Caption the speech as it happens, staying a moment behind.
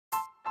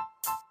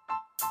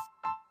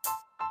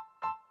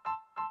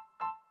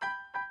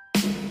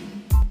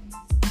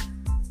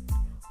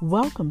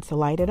Welcome to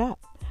Light It Up,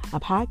 a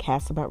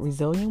podcast about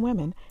resilient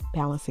women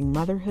balancing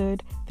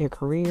motherhood, their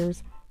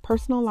careers,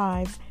 personal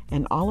lives,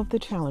 and all of the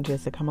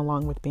challenges that come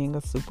along with being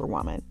a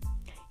superwoman.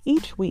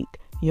 Each week,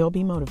 you'll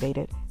be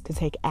motivated to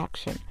take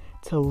action,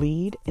 to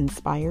lead,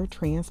 inspire,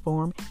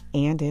 transform,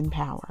 and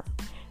empower.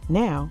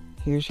 Now,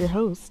 here's your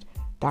host,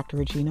 Dr.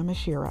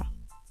 Aginah.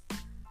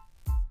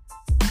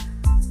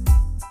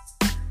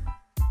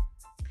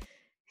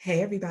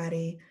 Hey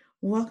everybody,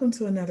 welcome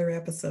to another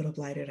episode of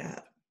Light It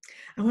Up.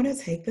 I want to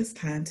take this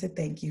time to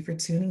thank you for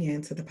tuning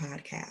in to the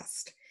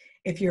podcast.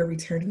 If you're a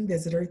returning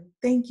visitor,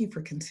 thank you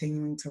for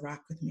continuing to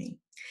rock with me.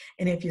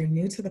 And if you're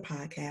new to the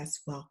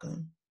podcast,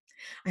 welcome.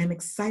 I am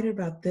excited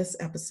about this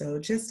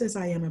episode just as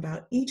I am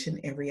about each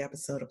and every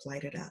episode of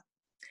Light It Up.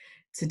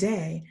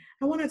 Today,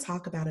 I want to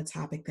talk about a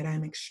topic that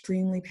I'm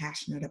extremely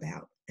passionate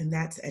about, and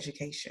that's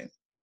education.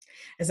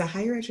 As a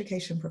higher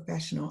education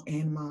professional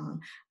and mom,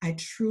 I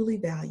truly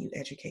value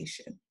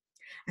education.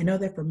 I know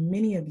that for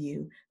many of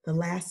you, the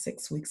last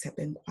 6 weeks have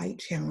been quite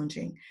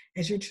challenging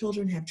as your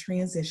children have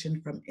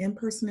transitioned from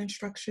in-person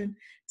instruction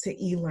to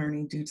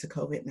e-learning due to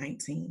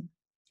COVID-19.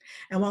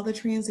 And while the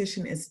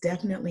transition is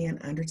definitely an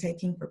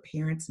undertaking for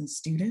parents and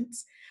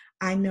students,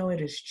 I know it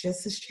is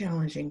just as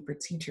challenging for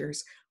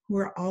teachers who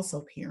are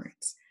also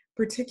parents,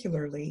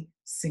 particularly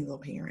single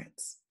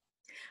parents.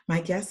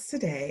 My guests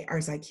today are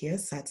Zakiya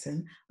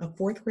Sutton, a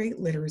fourth grade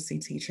literacy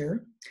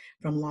teacher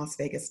from Las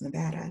Vegas,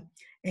 Nevada,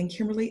 and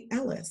Kymberly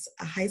Ellis,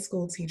 a high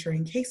school teacher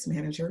and case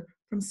manager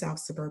from South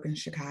Suburban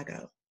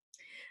Chicago.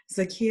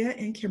 Zakiya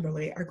and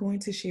Kymberly are going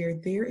to share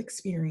their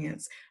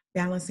experience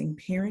balancing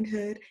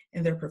parenthood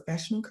and their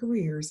professional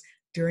careers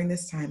during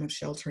this time of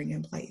sheltering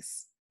in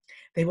place.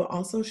 They will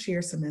also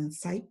share some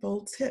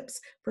insightful tips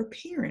for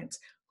parents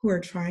who are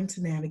trying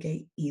to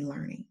navigate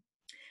e-learning.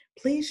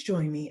 Please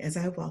join me as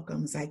I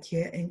welcome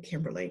Zakiya and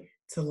Kymberly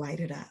to Light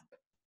It Up.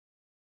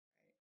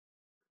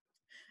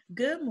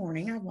 Good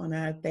morning. I want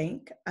to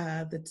thank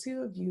the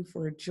two of you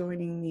for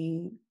joining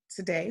me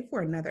today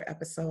for another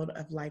episode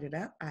of Light It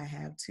Up. I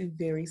have two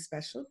very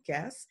special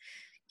guests,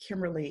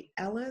 Kymberly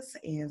Ellis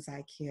and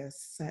Zakiya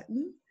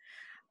Sutton.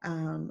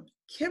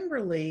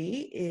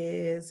 Kymberly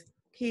is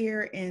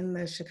here in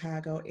the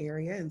Chicago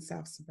area in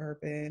South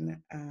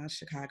Suburban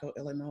Chicago,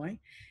 Illinois.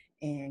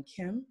 And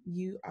Kim,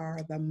 you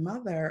are the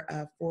mother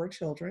of 4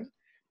 children,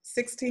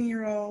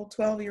 16-year-old,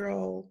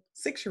 12-year-old,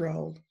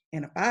 6-year-old,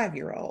 and a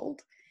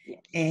 5-year-old. Yes.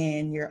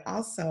 And you're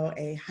also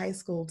a high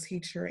school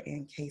teacher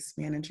and case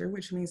manager,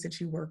 which means that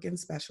you work in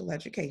special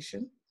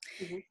education.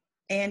 Mm-hmm.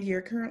 And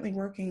you're currently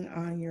working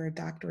on your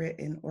doctorate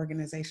in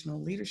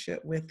organizational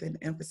leadership with an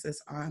emphasis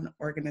on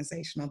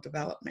organizational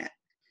development.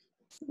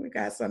 We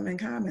got something in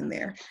common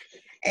there.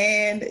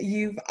 And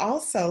you've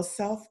also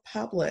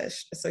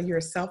self-published. So you're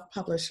a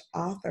self-published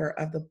author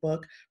of the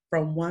book,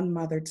 From One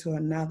Mother to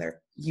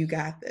Another, You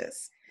Got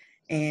This.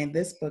 And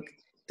this book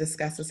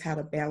discusses how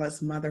to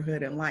balance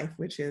motherhood and life,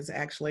 which is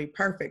actually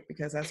perfect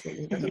because that's what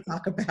we're going to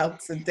talk about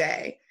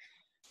today.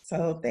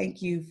 So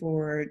thank you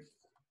for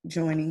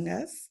joining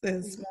us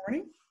this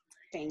morning.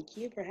 Thank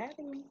you for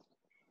having me.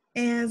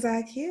 And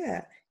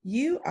Zakiya,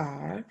 you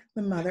are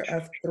the mother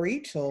of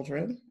 3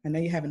 children. I know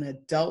you have an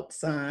adult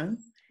son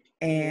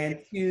and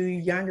 2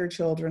 younger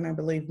children, I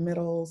believe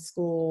middle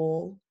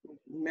school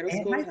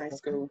and high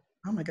school.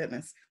 Oh my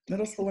goodness,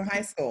 middle school and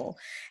high school.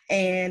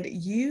 And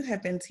you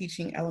have been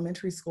teaching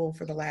elementary school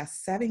for the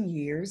last 7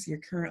 years. You're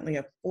currently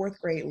a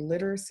 4th grade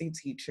literacy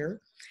teacher.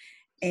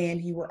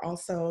 And you were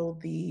also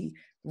the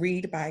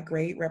Read by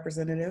Grade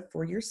representative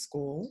for your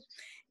school.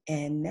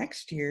 And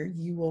next year,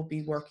 you will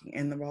be working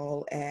in the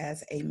role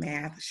as a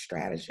math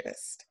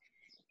strategist.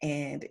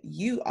 And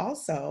you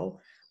also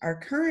are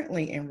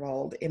currently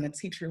enrolled in a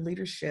teacher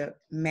leadership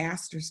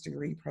master's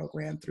degree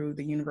program through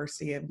the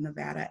University of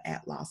Nevada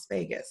at Las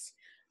Vegas,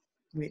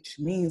 which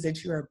means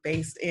that you are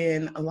based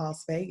in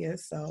Las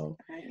Vegas. So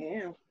I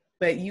am.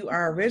 But you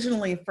are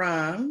originally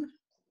from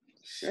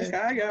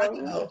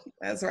Chicago.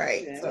 That's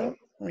right. Yeah. So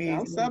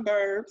South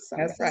suburbs.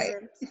 That's right.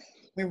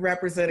 We're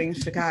representing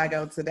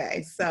Chicago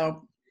today.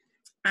 So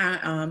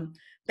I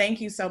thank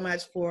you so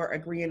much for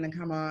agreeing to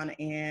come on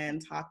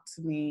and talk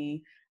to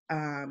me.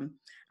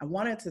 I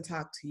wanted to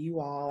talk to you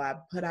all. I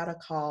put out a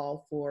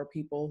call for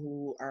people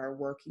who are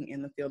working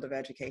in the field of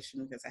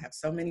education because I have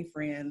so many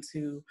friends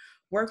who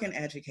work in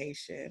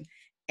education.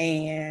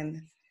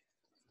 And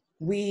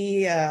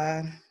we,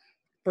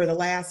 for the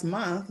last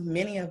month,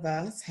 many of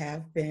us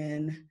have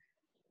been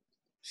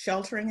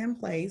sheltering in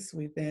place.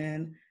 We've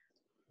been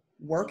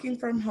working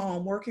from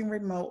home, working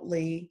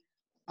remotely.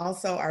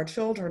 Also, our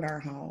children are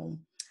home.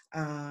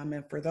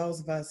 And for those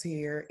of us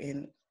here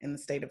in the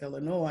state of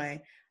Illinois,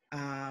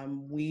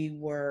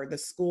 the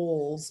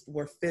schools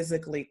were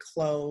physically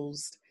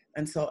closed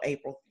until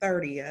April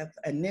 30th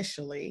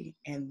initially,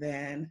 and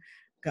then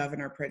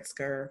Governor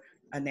Pritzker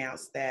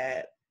announced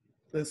that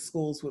the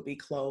schools would be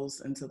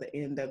closed until the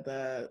end of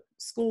the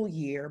school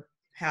year.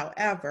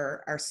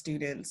 However, our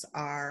students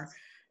are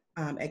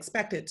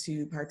expected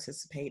to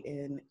participate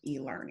in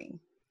e-learning.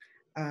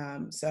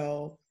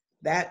 So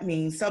that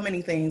means so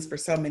many things for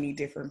so many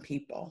different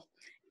people.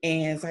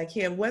 And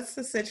Zakiya, what's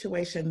the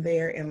situation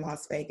there in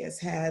Las Vegas?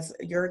 Has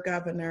your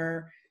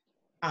governor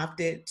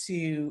opted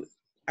to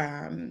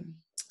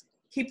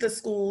keep the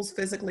schools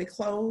physically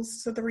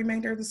closed for the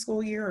remainder of the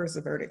school year, or is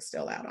the verdict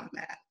still out on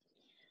that?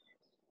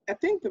 I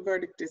think the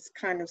verdict is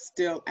kind of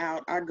still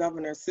out. Our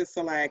governor,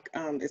 Sisolak,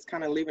 is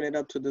kind of leaving it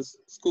up to the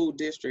school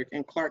district,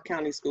 and Clark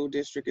County School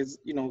District is,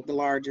 the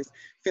largest,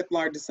 fifth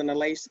largest in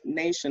the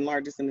nation,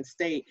 largest in the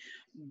state.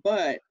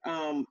 But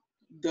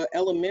the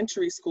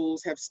elementary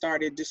schools have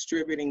started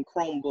distributing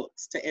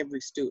Chromebooks to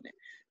every student.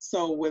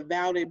 So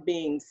without it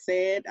being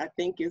said, I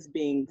think it's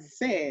being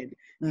said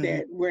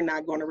that we're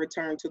not going to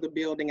return to the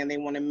building, and they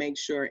want to make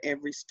sure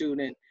every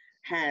student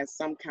has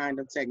some kind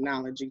of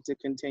technology to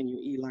continue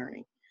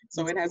e-learning.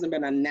 So it hasn't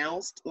been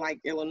announced like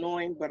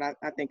Illinois, but I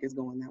think it's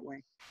going that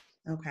way.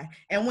 Okay.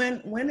 And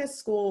when is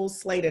school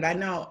slated? I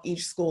know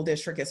each school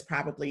district is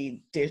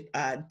probably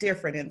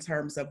different in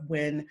terms of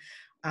when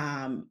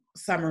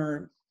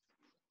summer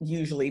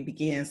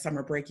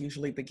break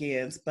usually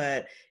begins,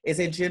 but is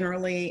it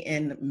generally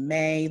in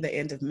May, the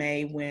end of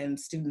May, when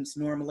students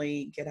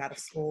normally get out of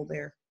school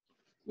there?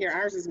 Yeah,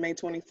 ours is May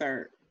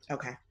 23rd.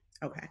 Okay.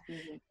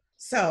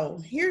 So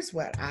here's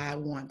what I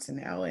want to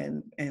know,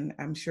 and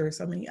I'm sure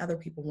so many other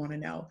people want to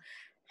know.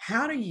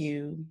 How do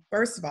you,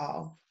 first of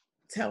all,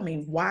 tell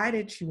me, why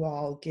did you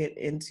all get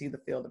into the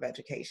field of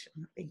education?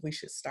 I think we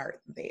should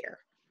start there.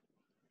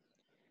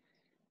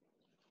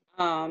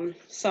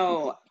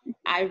 So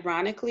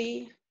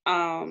ironically,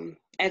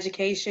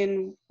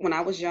 education, when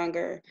I was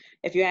younger,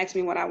 if you asked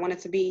me what I wanted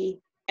to be,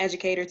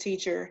 educator,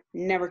 teacher,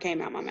 never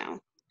came out my mouth.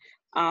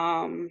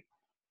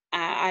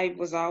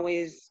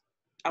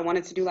 I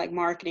wanted to do like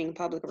marketing,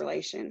 public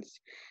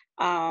relations.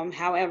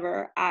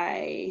 However,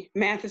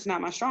 math is not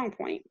my strong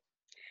point.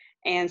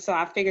 And so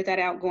I figured that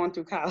out going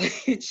through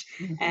college,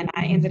 and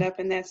I ended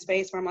up in that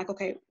space where I'm like,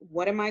 okay,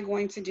 what am I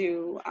going to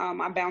do?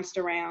 I bounced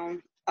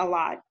around a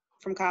lot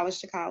from college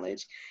to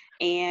college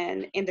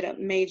and ended up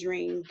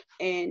majoring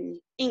in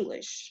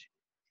English.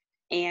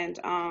 And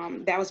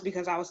that was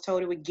because I was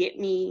told it would get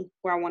me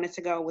where I wanted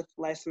to go with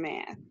less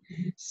math.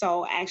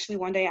 So actually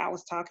one day I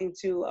was talking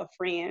to a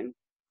friend,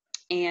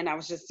 and I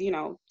was just,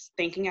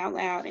 thinking out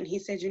loud. And he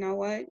said, you know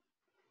what?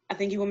 I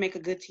think you will make a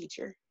good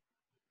teacher.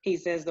 He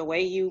says, the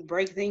way you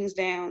break things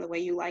down, the way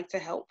you like to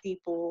help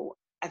people,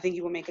 I think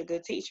you will make a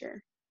good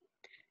teacher.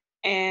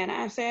 And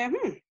I said,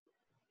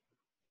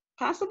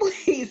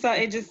 possibly. So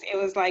it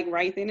was like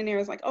right then and there. It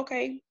was like,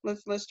 okay,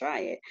 let's try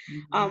it.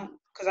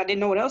 Because I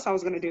didn't know what else I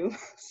was going to do.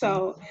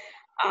 So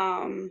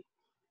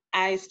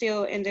I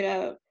still ended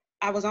up,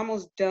 I was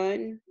almost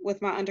done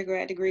with my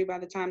undergrad degree by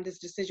the time this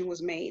decision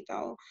was made,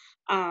 though.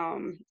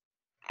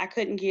 I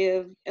couldn't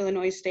give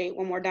Illinois State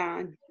one more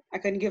dime. I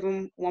couldn't give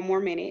them one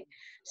more minute.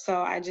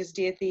 So I just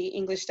did the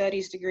English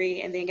Studies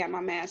degree and then got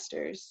my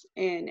master's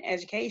in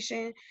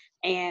education.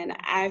 And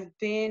I've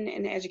been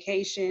in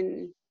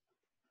education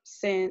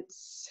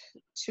since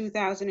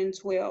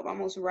 2012,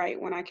 almost right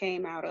when I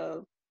came out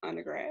of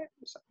undergrad.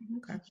 So.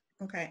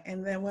 Okay.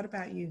 And then what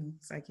about you,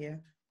 Zakiya?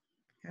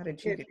 How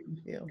did you get in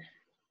the field?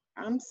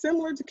 I'm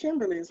similar to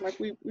Kymberly. It's like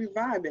we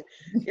vibing.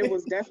 It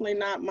was definitely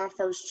not my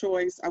first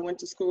choice. I went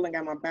to school and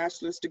got my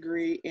bachelor's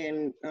degree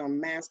in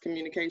mass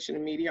communication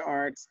and media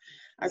arts.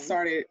 I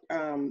started,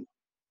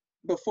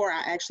 before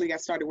I actually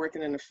got started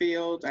working in the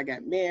field, I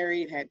got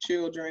married, had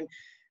children.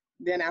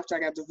 Then after I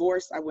got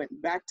divorced, I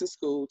went back to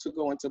school to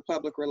go into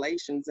public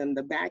relations and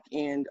the back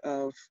end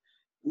of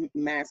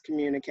mass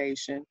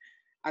communication.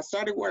 I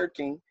started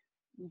working,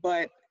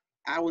 but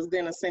I was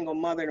then a single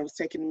mother, and it was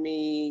taking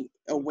me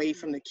away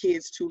from the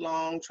kids too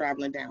long,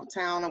 traveling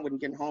downtown. I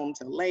wouldn't get home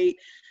till late.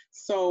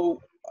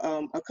 So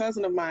a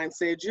cousin of mine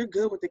said, you're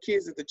good with the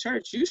kids at the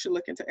church. You should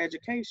look into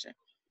education.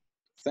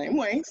 Same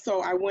way.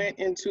 So I went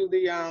into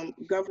the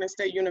Governor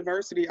State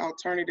University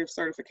Alternative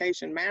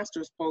Certification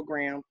Master's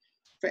Program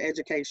for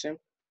education.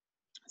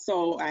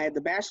 So I had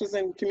the bachelor's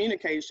in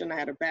communication. I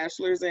had a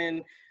bachelor's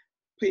in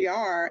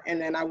PR,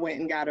 and then I went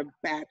and got a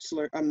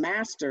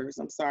master's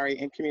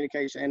in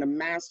communication and a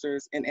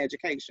master's in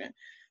education.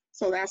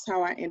 So that's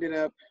how I ended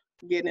up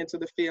getting into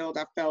the field.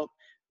 I felt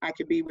I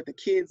could be with the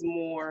kids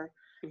more.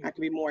 I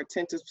could be more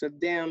attentive to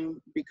them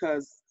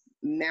because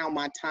now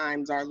my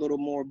times are a little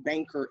more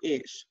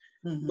banker-ish.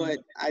 But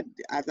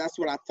that's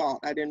what I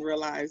thought. I didn't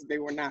realize they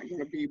were not going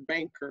to be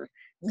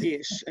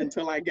banker-ish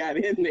until I got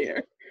in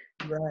there.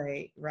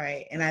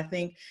 Right. And I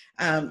think,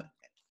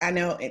 I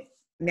know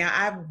now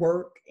I've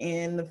worked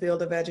in the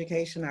field of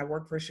education. I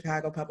work for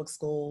Chicago Public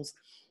Schools.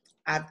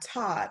 I've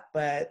taught,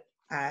 but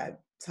I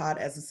taught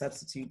as a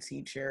substitute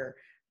teacher.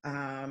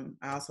 I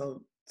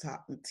also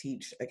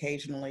teach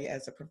occasionally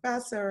as a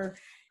professor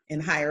in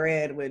higher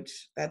ed,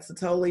 which that's a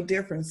totally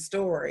different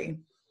story.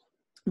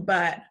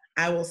 But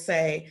I will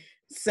say,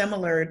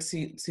 similar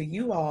to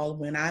you all,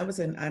 when I was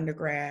in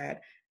undergrad,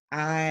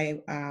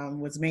 I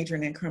was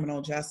majoring in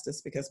criminal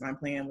justice because my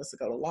plan was to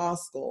go to law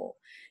school.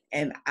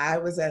 And I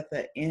was at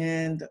the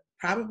end,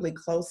 probably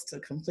close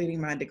to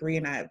completing my degree,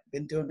 and I've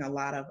been doing a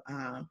lot of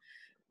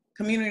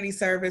community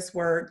service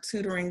work,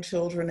 tutoring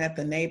children at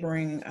the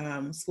neighboring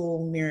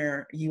school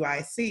near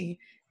UIC.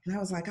 And I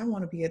was like, I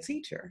want to be a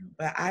teacher,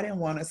 but I didn't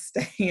want to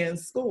stay in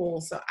school.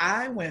 So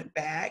I went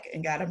back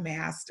and got a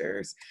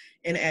master's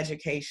in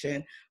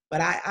education, but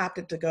I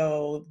opted to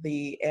go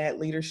the ed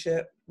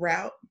leadership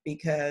route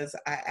because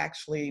I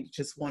actually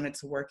just wanted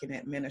to work in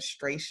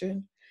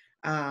administration.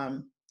 I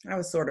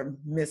was sort of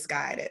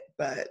misguided,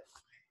 but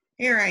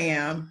here I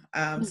am.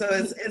 So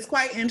it's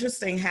quite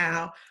interesting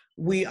how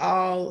we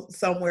all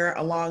somewhere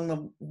along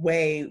the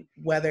way,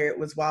 whether it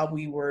was while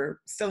we were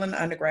still in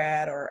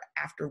undergrad or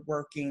after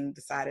working,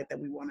 decided that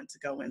we wanted to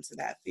go into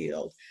that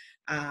field.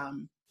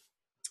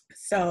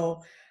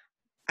 So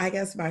I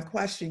guess my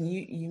question,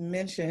 you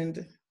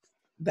mentioned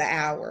the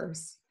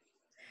hours.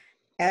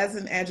 As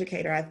an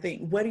educator, I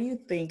think, what do you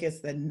think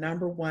is the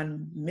number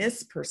one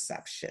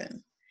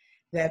misperception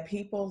that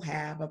people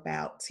have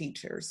about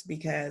teachers?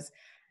 Because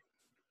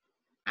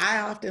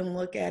I often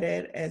look at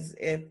it as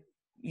if,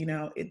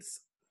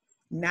 it's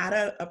not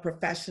a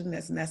profession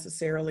that's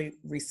necessarily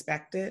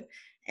respected.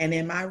 And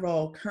in my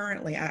role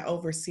currently, I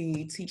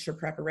oversee teacher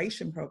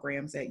preparation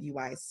programs at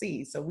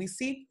UIC. So we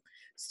see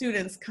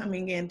students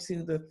coming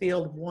into the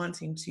field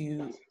wanting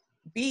to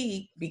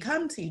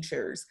become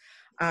teachers,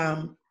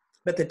 but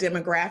the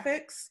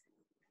demographics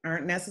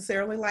aren't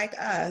necessarily like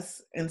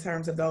us in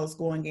terms of those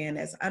going in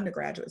as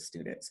undergraduate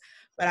students.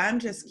 But I'm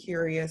just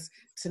curious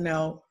to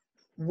know,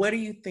 what do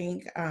you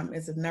think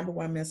is the number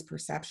one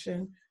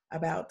misperception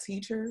about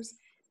teachers,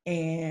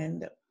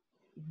 and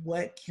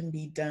what can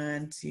be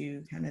done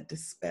to kind of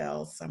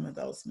dispel some of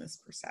those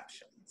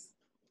misperceptions?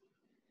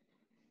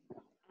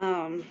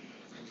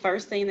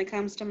 First thing that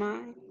comes to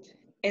mind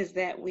is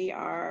that we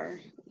are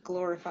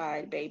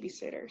glorified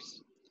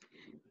babysitters.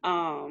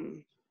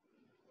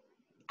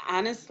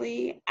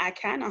 Honestly, I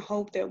kind of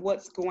hope that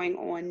what's going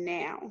on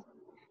now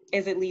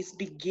is at least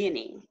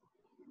beginning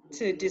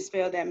to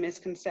dispel that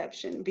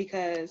misconception,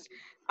 because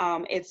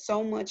it's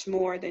so much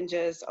more than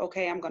just,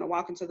 okay, I'm going to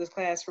walk into this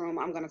classroom,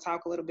 I'm going to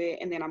talk a little bit,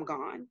 and then I'm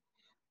gone.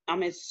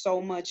 It's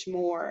so much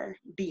more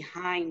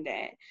behind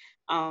that.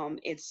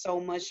 It's so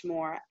much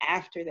more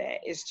after that.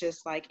 It's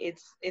just like,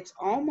 it's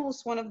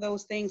almost one of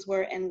those things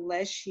where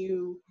unless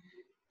you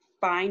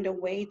find a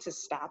way to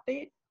stop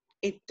it,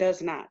 it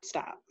does not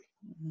stop.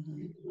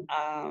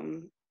 Mm-hmm.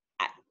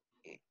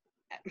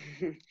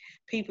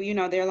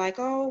 People, they're like,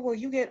 oh, well,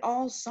 you get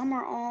all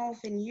summer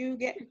off and you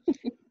get,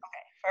 okay,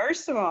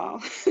 first of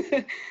all,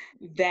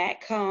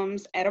 that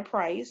comes at a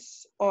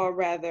price, or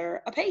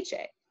rather a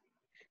paycheck.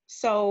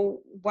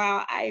 So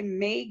while I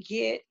may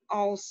get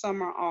all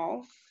summer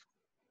off,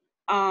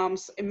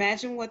 so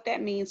imagine what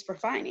that means for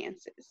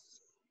finances.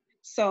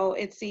 So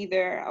it's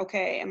either,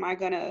 okay, am I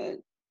going to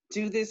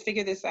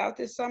figure this out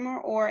this summer,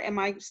 or am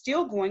I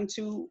still going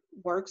to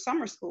work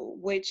summer school,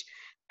 which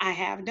I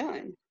have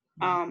done.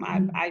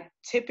 I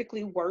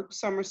typically work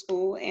summer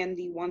school, and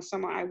the one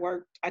summer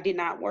I did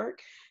not work.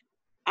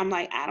 I'm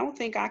like, I don't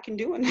think I can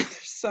do another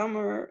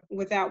summer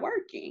without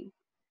working.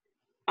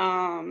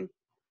 So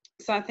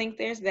I think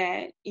there's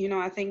that.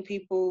 I think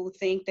people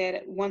think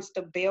that once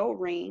the bell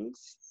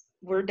rings,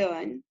 we're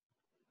done.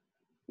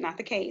 Not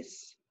the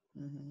case.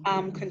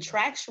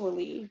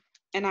 Contractually,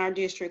 in our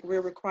district,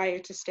 we're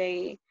required to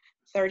stay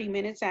 30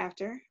 minutes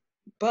after,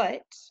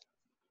 but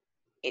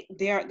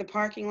the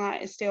parking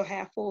lot is still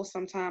half full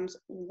sometimes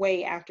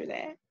way after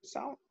that.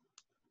 So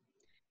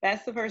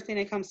that's the first thing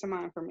that comes to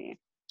mind for me.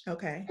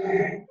 Okay.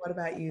 What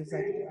about you,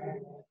 Zakiya?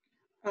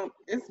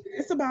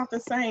 It's about the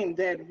same,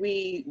 that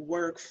we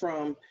work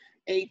from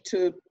 8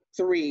 to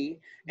 3,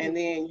 and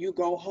then you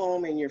go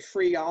home and you're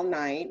free all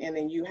night, and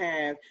then you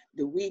have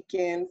the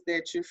weekends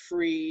that you're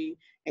free,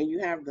 and you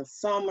have the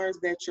summers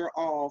that you're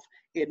off.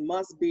 It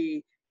must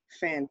be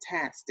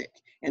fantastic.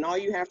 And all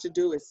you have to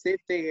do is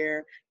sit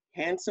there,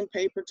 hand some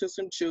paper to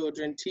some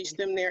children, teach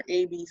them their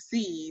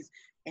ABCs,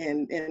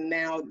 and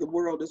now the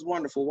world is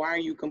wonderful. Why are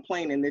you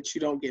complaining that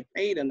you don't get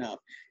paid enough?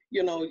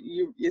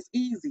 It's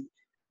easy.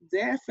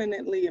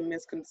 Definitely a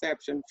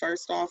misconception.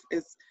 First off,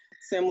 it's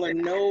similar.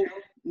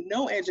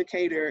 No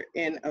educator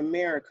in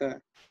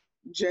America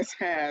just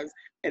has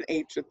an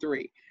 8 to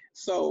 3.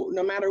 So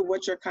no matter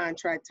what your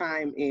contract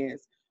time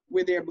is,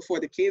 we're there before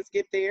the kids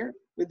get there.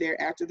 We're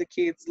there after the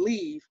kids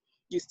leave.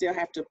 You still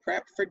have to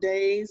prep for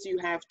days. You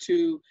have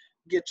to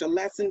get your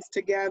lessons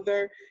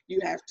together. You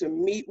have to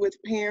meet with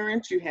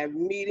parents. You have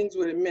meetings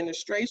with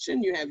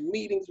administration. You have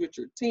meetings with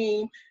your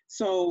team.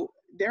 So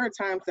there are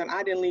times that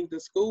I didn't leave the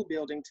school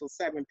building till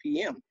 7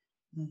 p.m.,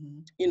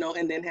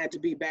 and then had to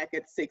be back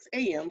at 6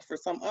 a.m. for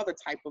some other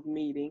type of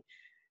meeting.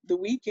 The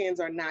weekends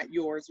are not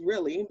yours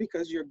really,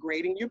 because you're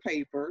grading your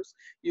papers.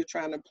 You're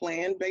trying to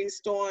plan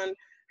based on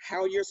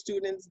how your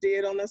students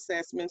did on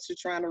assessments. You're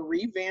trying to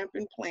revamp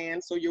and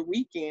plan. So your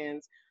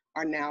weekends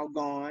are now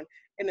gone.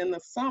 And in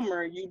the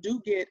summer, you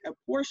do get a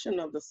portion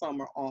of the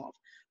summer off.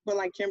 But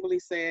like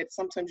Kymberly said,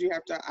 sometimes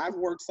I've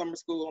worked summer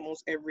school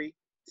almost every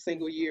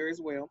single year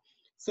as well.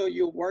 So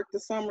you'll work the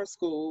summer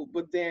school,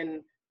 but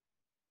then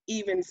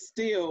even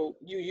still,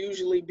 you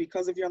usually,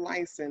 because of your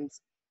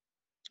license,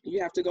 You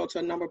have to go to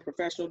a number of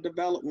professional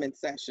development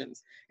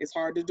sessions. It's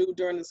hard to do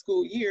during the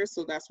school year,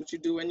 so that's what you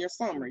do in your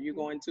summer. You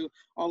go into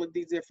all of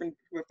these different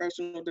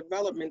professional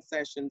development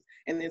sessions,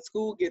 and then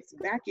school gets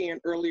back in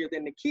earlier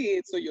than the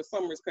kids, so your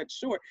summer is cut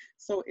short.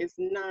 So it's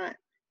not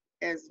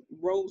as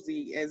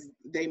rosy as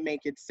they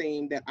make it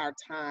seem, that our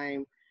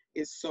time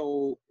is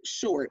so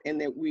short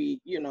and that we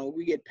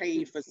get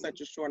paid for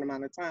such a short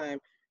amount of time,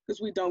 because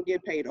we don't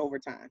get paid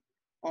overtime.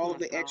 All of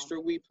the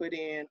extra we put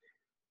in,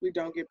 we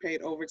don't get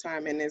paid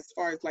overtime. And as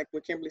far as like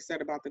what Kymberly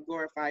said about the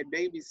glorified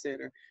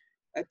babysitter,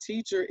 a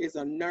teacher is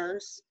a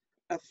nurse,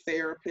 a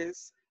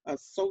therapist, a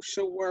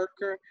social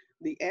worker,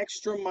 the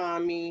extra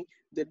mommy,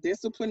 the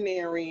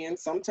disciplinarian,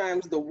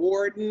 sometimes the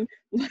warden.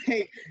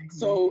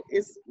 So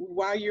it's,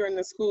 while you're in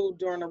the school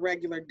during a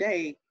regular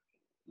day,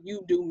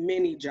 you do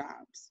many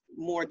jobs,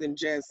 more than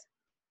just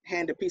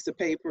hand a piece of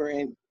paper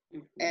and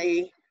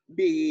A,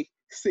 B,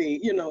 C,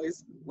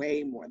 it's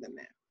way more than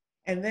that.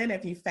 And then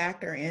if you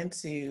factor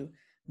into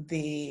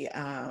the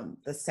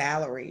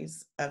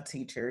salaries of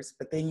teachers,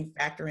 but then you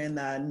factor in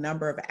the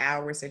number of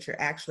hours that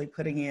you're actually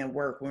putting in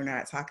work. We're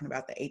not talking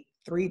about the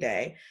 8-3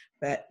 day,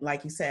 but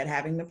like you said,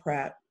 having the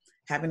prep,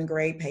 having the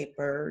grade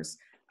papers,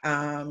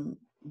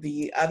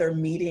 the other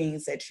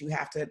meetings that you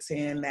have to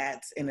attend,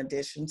 that's in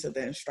addition to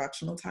the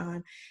instructional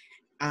time.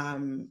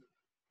 And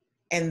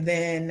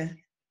then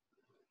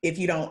if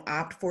you don't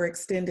opt for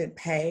extended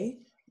pay,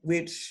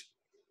 which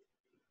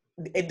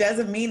it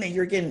doesn't mean that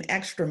you're getting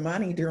extra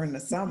money during the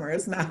summer.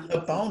 It's not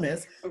a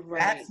bonus. Right.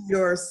 That's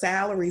your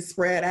salary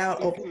spread out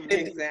over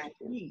 50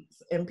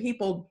 weeks. And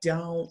people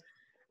don't,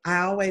 I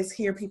always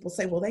hear people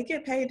say, well, they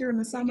get paid during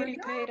the summer. Getting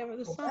paid over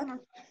the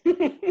summer.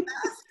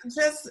 That's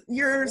just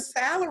your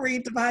salary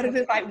divided.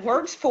 It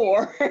works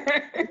for.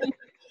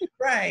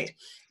 Right.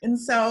 And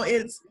so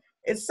it's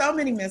so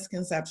many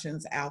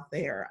misconceptions out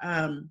there.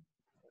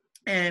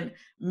 And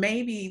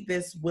maybe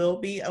this will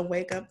be a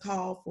wake-up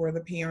call for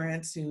the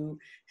parents who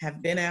have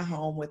been at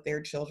home with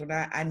their children.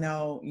 I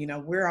know,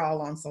 we're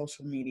all on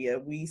social media.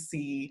 We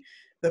see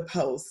the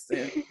posts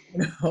and,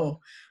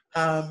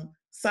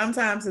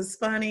 sometimes it's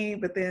funny,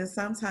 but then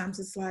sometimes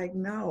it's like,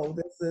 no,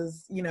 this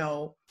is,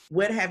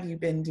 what have you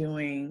been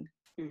doing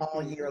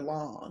all year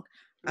long?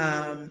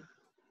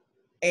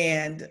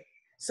 And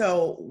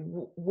so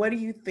what do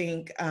you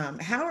think,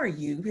 how are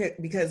you,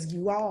 because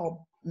you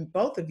all,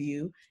 both of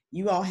you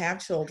all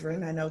have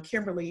children. I know,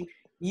 Kymberly,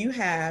 you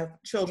have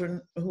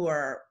children who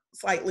are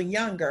slightly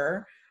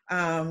younger.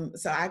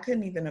 So I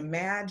couldn't even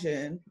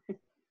imagine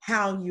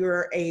how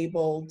you're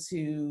able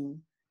to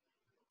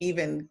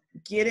even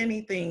get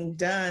anything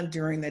done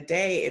during the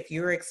day if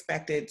you're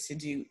expected to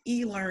do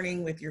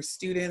e-learning with your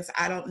students.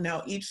 I don't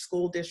know. Each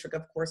school district,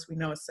 of course, we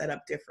know is set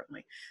up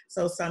differently.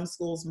 So some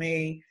schools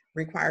may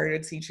require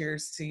the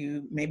teachers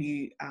to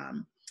maybe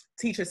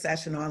teach a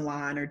session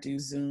online or do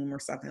Zoom or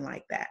something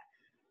like that.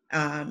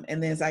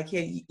 And then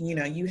Zakiya,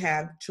 you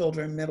have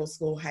children, middle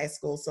school, high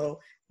school, so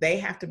they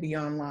have to be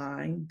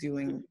online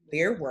doing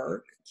their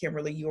work.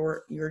 Kymberly,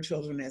 your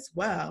children as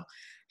well.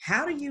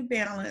 How do you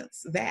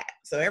balance that?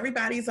 So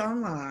everybody's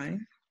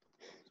online,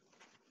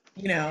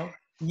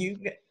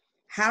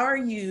 how are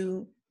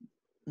you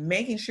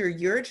making sure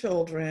your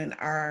children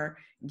are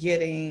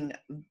getting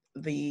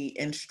the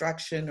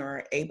instruction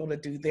or able to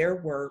do their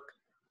work,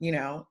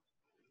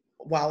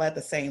 while at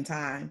the same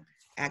time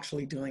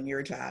actually doing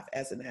your job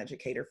as an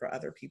educator for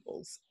other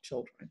people's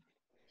children?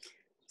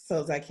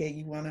 So Zakiya,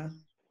 you want to?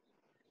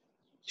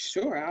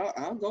 Sure,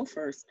 I'll go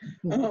first.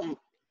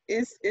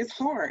 It's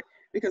hard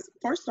because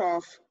first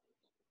off,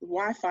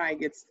 Wi-Fi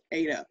gets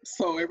ate up,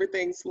 so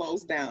everything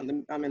slows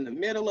down. I'm in the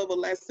middle of a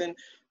lesson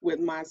with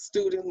my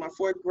students, my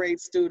 4th grade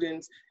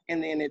students,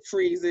 and then it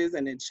freezes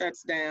and it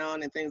shuts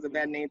down and things of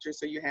that nature.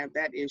 So you have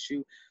that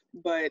issue,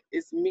 but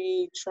it's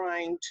me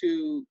trying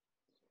to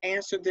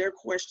answer their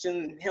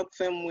question, help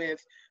them with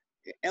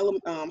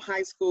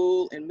high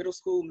school and middle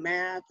school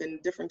math and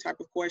different type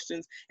of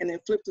questions, and then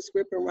flip the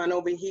script and run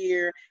over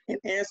here and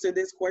answer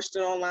this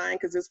question online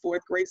because this 4th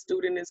grade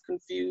student is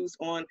confused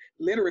on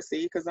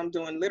literacy because I'm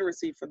doing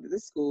literacy for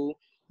this school.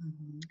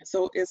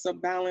 So it's a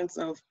balance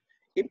of,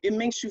 it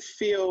makes you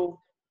feel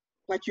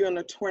like you're in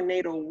a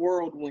tornado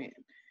whirlwind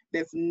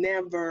that's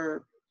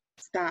never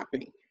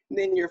stopping.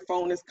 Then your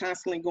phone is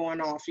constantly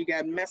going off. You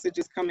got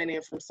messages coming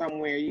in from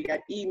somewhere. You got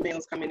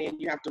emails coming in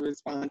you have to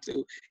respond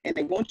to. And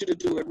they want you to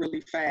do it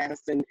really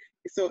fast. And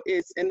so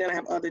and then I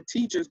have other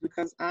teachers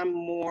because I'm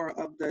more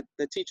of the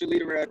teacher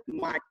leader at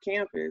my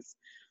campus.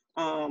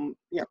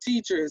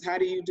 Teachers, how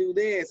do you do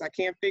this? I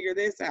can't figure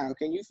this out.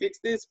 Can you fix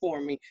this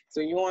for me?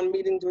 So you're on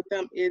meetings with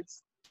them.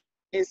 It's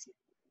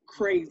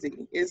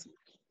crazy. It's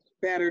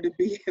better to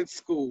be at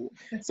school.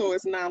 So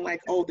it's not like,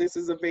 oh, this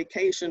is a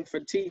vacation for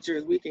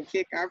teachers. We can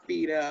kick our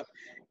feet up.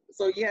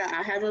 So yeah,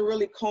 I haven't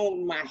really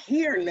combed my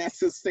hair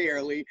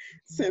necessarily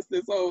since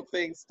this whole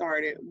thing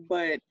started,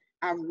 but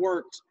I've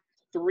worked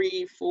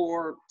 3,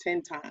 4,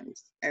 10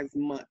 times as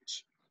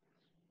much.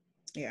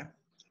 Yeah.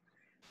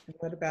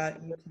 What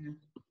about you, Kim?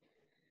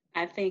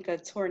 I think a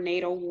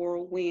tornado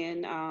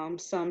whirlwind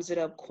sums it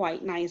up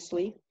quite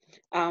nicely.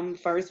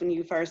 First, when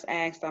you first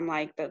asked, I'm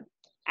like,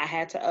 I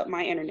had to up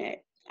my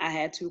internet. I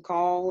had to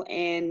call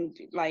and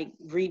like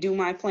redo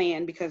my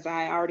plan because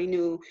I already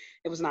knew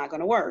it was not going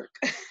to work.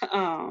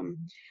 um,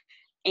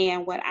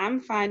 and what I'm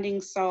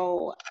finding,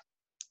 so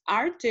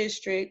our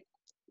district,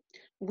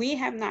 we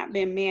have not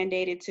been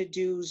mandated to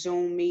do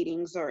Zoom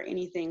meetings or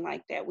anything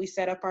like that. We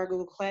set up our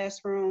Google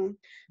Classroom,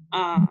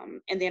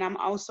 and then I'm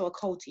also a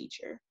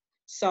co-teacher.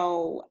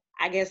 So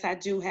I guess I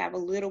do have a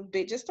little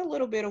bit, just a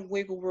little bit of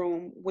wiggle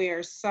room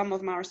where some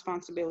of my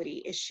responsibility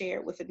is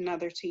shared with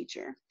another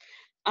teacher.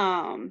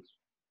 Um,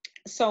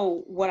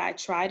 so what I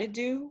try to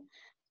do,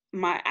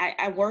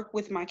 I work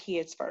with my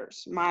kids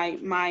first,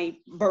 my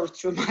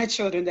births with my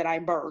children that I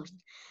birthed.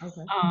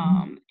 Okay.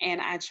 And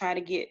I try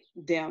to get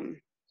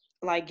them,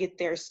 like, get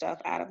their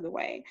stuff out of the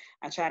way.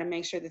 I try to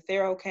make sure that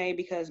they're okay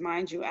because,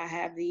 mind you, I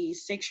have the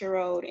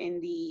 6-year-old and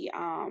the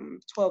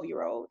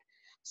 12-year-old.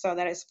 So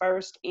that is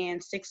first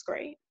and sixth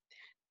grade.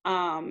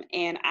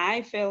 And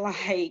I feel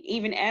like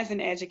even as an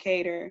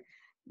educator,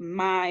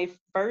 my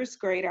first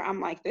grader, I'm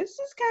like, this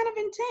is kind of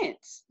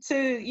intense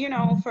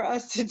to, for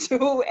us to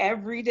do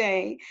every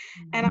day.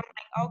 And I'm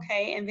like,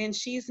 okay. And then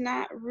she's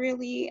not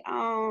really,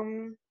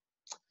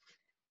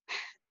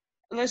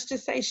 let's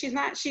just say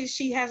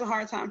she has a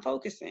hard time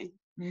focusing.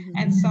 Mm-hmm.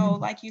 And so,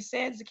 like you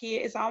said,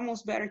 Zakiya, it's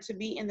almost better to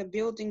be in the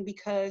building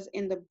because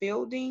in the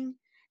building,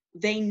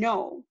 they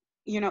know,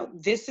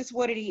 this is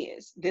what it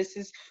is. This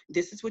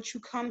is what you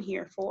come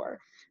here for.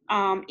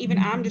 Even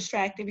I'm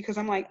distracted because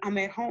I'm like, I'm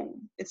at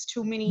home. It's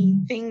too many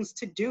things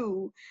to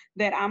do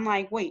that I'm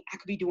like, wait, I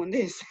could be doing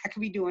this. I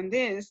could be doing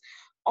this.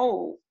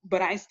 Oh,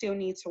 but I still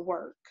need to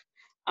work.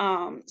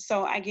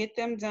 So I get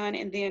them done.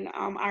 And then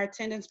our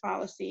attendance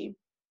policy,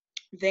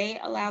 they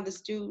allow the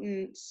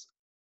students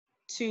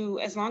to,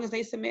 as long as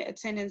they submit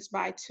attendance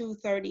by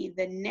 2:30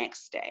 the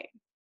next day,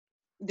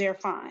 they're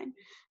fine.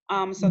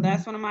 So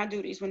that's one of my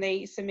duties when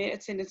they submit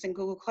attendance in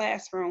Google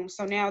Classroom.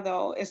 So now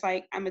though, it's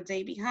like I'm a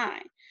day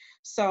behind.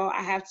 So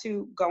I have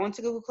to go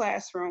into Google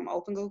Classroom,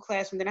 open Google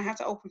Classroom, then I have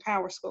to open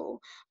Power School.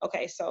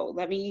 Okay, so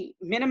let me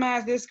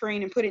minimize this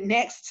screen and put it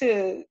next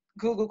to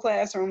Google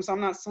Classroom so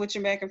I'm not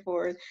switching back and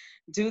forth,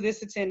 do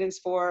this attendance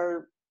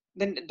for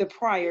the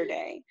prior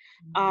day.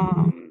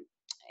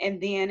 And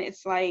then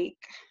it's like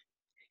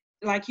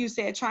you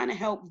said, trying to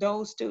help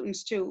those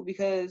students too,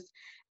 because,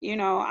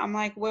 I'm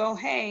like, well,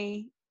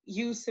 hey,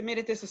 you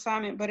submitted this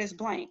assignment, but it's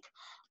blank.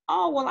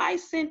 Oh, well, I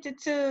sent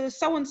it to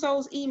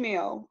so-and-so's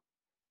email.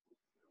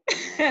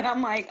 And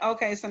I'm like,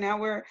 okay, so now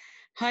we're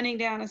hunting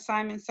down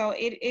assignments. So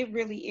it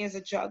really is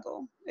a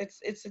juggle.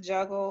 It's a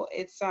juggle.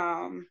 It's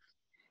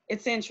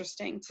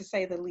interesting to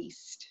say the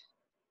least.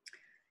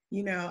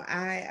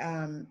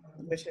 I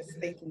was just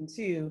thinking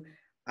too,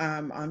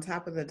 on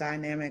top of the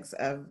dynamics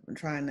of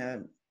trying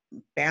to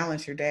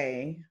balance your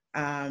day,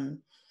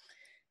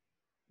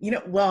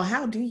 well,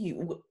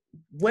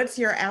 what's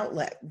your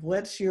outlet?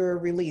 What's your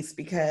release?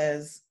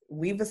 Because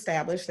we've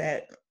established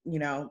that,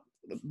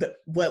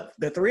 what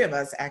the three of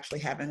us actually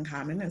have in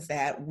common is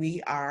that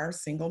we are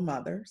single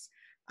mothers.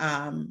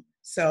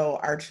 So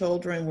our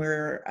children,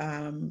 we're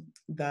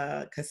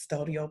the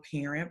custodial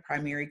parent,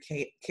 primary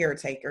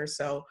caretaker.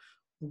 So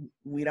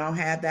we don't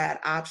have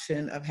that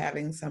option of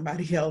having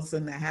somebody else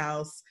in the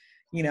house,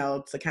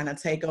 to kind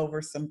of take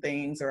over some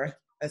things or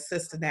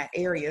assist in that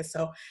area.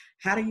 So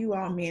how do you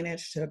all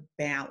manage to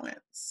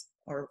balance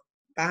or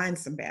find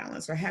some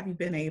balance, or have you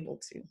been able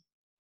to?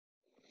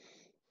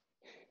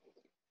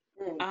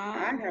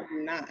 I have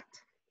not.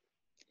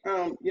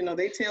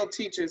 They tell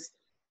teachers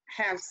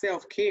have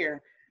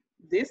self-care.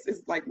 This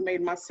is like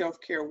made my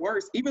self-care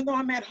worse. Even though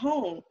I'm at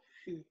home,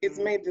 it's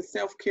made the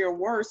self-care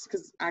worse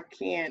because I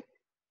can't,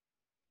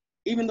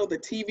 even though the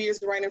TV is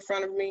right in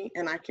front of me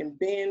and I can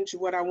binge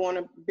what I want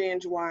to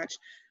binge watch,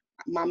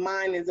 my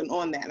mind isn't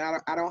on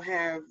that. I don't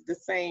have the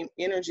same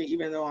energy,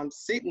 even though I'm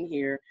sitting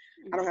here.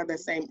 I don't have that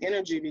same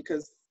energy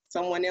because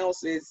someone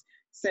else is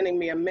sending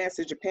me a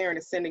message, a parent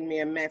is sending me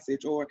a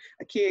message, or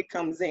a kid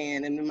comes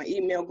in and my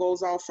email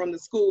goes off from the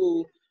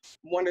school,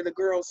 one of the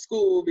girls'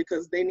 school,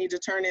 because they need to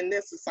turn in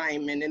this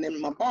assignment, and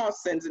then my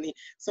boss sends me.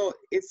 So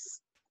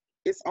it's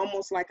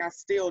almost like I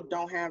still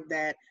don't have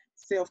that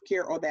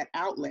self-care or that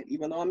outlet.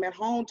 Even though I'm at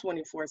home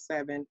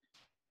 24/7,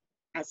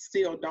 I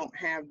still don't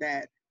have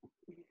that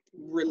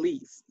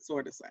release,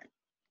 sort of say.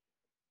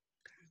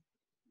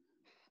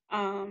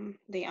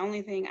 The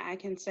only thing I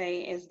can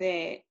say is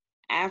that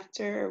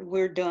after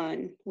we're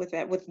done with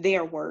that, with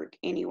their work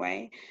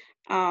anyway,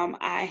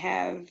 I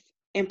have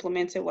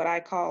implemented what I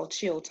call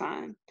chill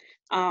time.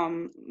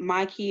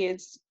 My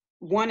kids,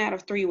 1 out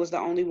of 3 was the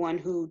only one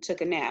who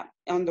took a nap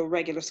on the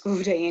regular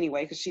school day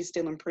anyway, because she's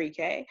still in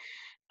pre-K.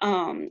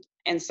 And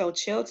so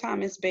chill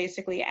time is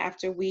basically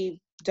after we've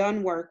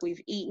done work,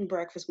 we've eaten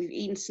breakfast, we've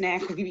eaten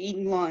snack, we've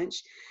eaten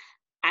lunch.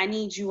 I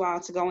need you all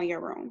to go in your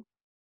room.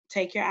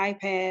 Take your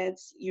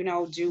iPads,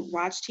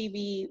 watch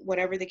TV,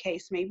 whatever the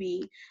case may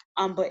be.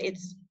 But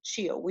it's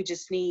chill. We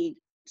just need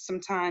some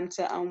time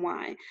to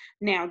unwind.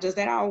 Now, does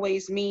that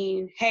always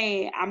mean,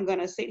 hey, I'm going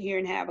to sit here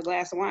and have a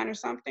glass of wine or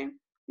something?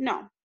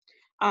 No.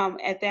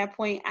 At that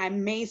point, I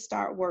may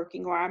start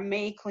working or I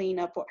may clean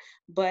up.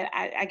 But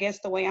I guess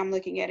the way I'm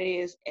looking at it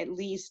is at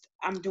least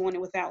I'm doing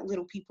it without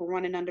little people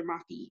running under my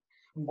feet.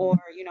 Or,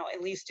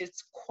 at least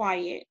it's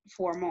quiet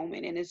for a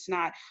moment and it's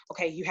not,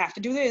 okay, you have to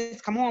do this.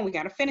 Come on, we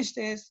got to finish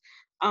this.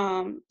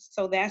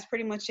 So that's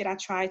pretty much it. I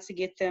tried to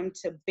get them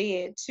to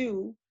bed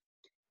too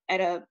at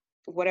a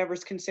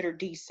whatever's considered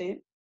decent.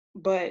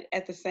 But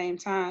at the same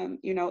time,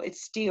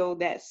 it's still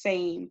that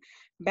same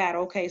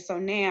battle. Okay, so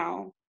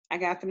now I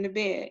got them to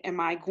bed. Am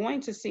I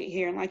going to sit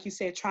here and, like you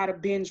said, try to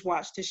binge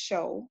watch the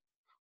show?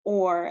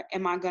 Or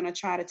am I going to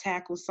try to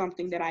tackle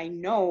something that I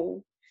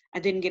know I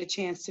didn't get a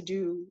chance to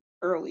do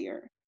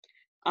earlier?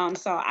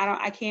 So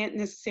I can't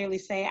necessarily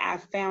say I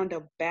found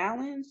a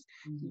balance,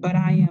 but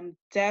I am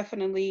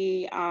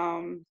definitely,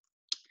 I'm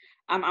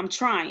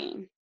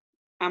trying.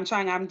 I'm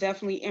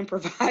definitely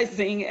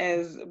improvising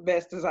as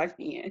best as I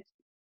can.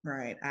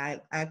 Right.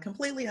 I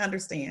completely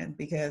understand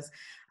because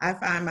I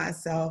find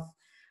myself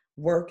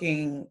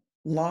working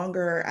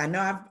longer. I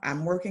know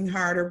I'm working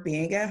harder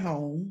being at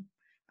home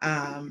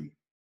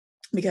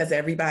because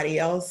everybody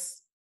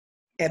else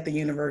at the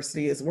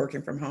university is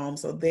working from home.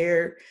 So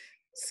there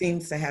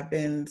seems to have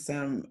been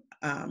some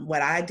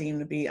what I deem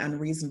to be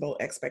unreasonable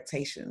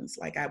expectations.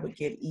 Like I would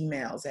get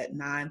emails at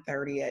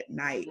 9:30 at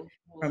night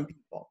from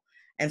people.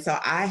 And so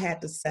I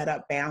had to set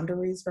up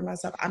boundaries for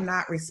myself. I'm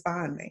not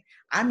responding.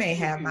 I may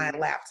have my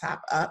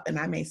laptop up and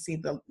I may see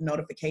the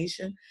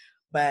notification,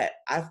 but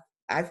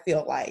I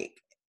feel like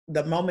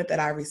the moment that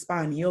I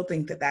respond, you'll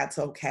think that that's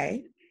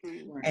okay.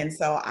 And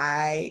so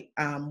I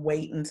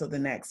wait until the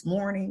next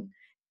morning,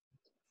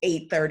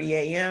 8:30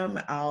 a.m.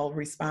 I'll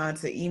respond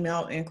to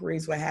email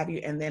inquiries, what have you.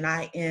 And then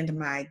I end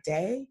my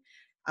day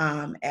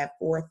at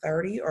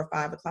 4:30 or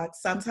 5 o'clock.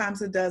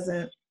 Sometimes it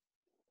doesn't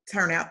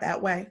turn out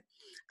that way.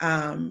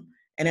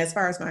 And as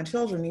far as my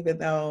children, even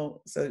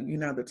though,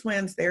 the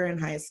twins, they're in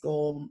high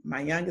school,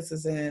 my youngest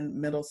is in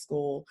middle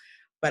school,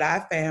 but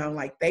I found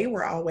like they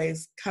were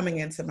always coming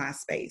into my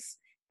space,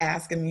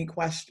 asking me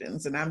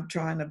questions, and I'm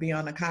trying to be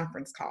on a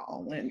conference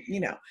call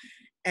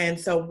and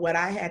so what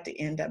I had to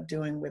end up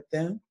doing with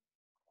them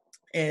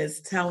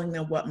is telling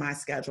them what my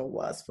schedule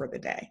was for the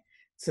day.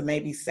 To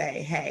maybe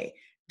say, hey,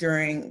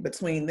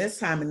 between this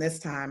time and this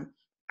time,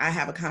 I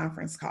have a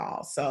conference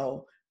call.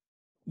 So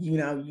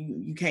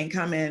you can't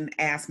come and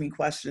ask me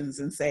questions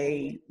and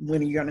say,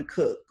 when are you going to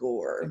cook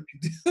or,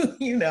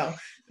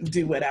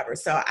 do whatever.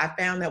 So I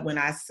found that when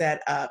I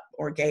set up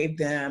or gave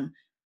them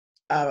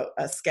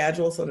a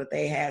schedule so that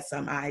they had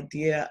some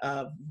idea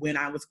of when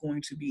I was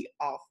going to be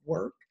off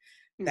work,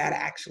 that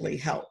actually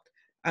helped.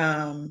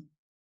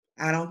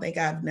 I don't think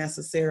I've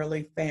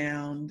necessarily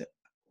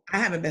I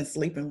haven't been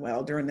sleeping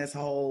well during this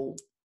whole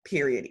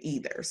period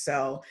either.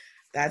 So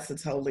that's a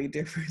totally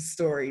different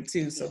story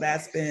too. So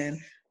that's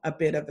been a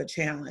bit of a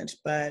challenge,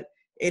 but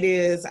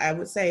I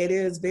would say it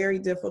is very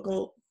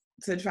difficult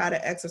to try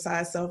to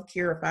exercise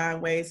self-care or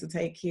find ways to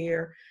take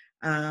care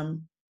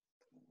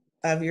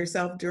of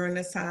yourself during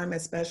this time,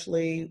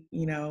 especially,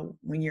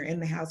 when you're in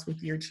the house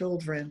with your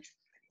children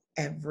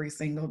every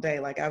single day.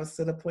 Like I was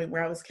to the point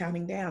where I was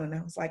counting down and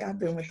I was like, I've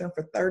been with them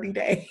for 30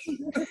 days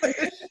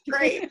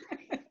straight.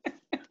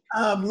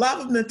 Love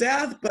them to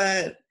death,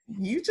 but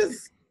you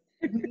just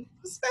need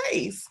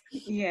space.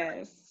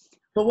 Yes.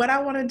 But what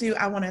I want to do,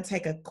 I want to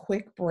take a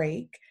quick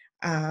break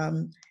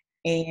and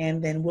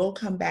then we'll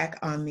come back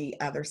on the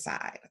other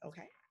side.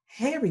 Okay.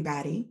 Hey,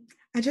 everybody.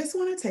 I just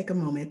want to take a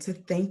moment to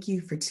thank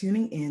you for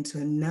tuning in to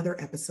another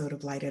episode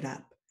of Light It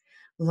Up.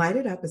 Light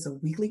It Up is a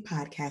weekly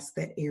podcast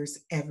that airs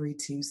every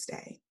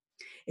Tuesday.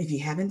 If you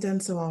haven't done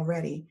so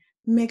already,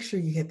 make sure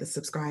you hit the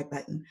subscribe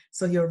button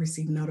so you'll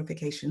receive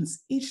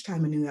notifications each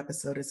time a new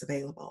episode is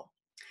available.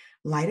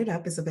 Light It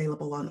Up is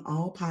available on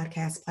all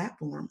podcast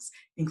platforms,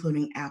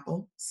 including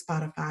Apple,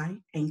 Spotify,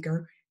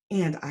 Anchor,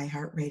 and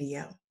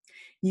iHeartRadio.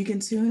 You can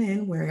tune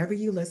in wherever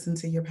you listen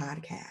to your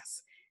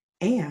podcasts.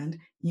 And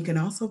you can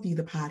also view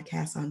the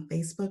podcast on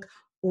Facebook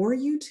or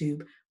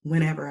YouTube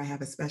whenever I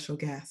have a special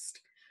guest.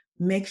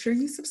 Make sure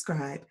you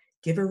subscribe,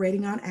 give a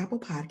rating on Apple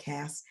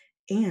Podcasts,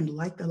 and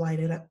like the Light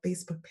It Up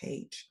Facebook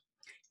page.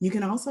 You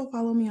can also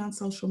follow me on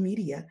social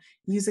media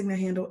using the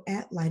handle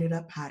 @Light It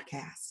Up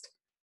Podcast.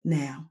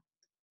 Now,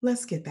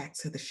 let's get back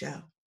to the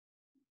show.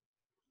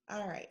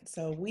 All right,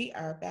 so we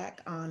are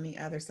back on the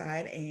other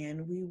side,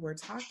 and we were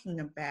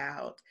talking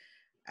about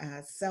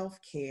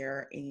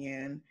self-care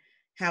and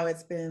how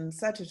it's been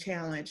such a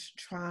challenge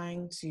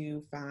trying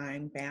to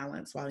find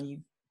balance while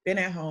you've been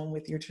at home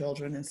with your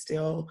children and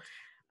still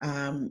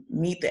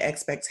meet the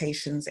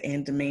expectations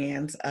and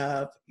demands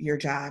of your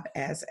job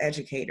as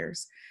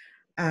educators.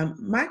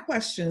 My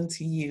question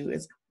to you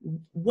is,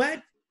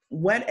 what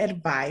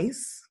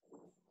advice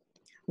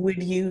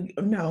would you,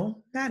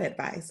 no, not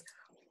advice.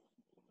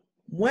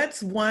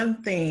 What's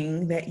one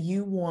thing that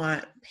you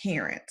want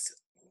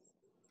parents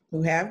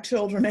who have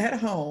children at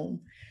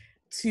home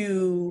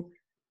to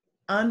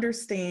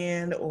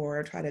understand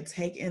or try to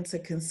take into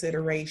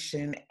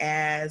consideration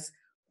as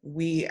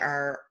we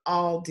are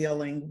all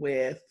dealing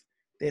with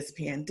this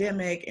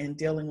pandemic and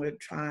dealing with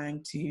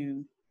trying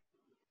to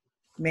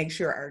make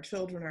sure our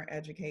children are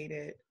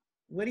educated.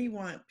 What do you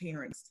want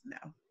parents to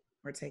know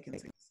or take into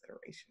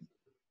consideration?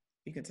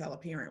 You can tell a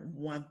parent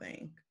one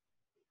thing.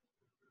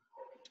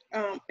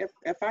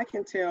 If I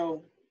can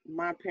tell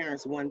my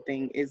parents one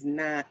thing, is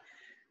not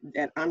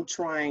that I'm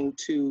trying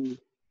to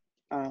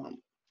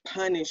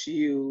punish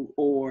you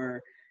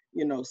or,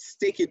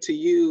 stick it to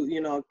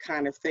you,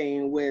 kind of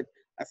thing with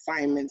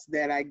assignments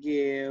that I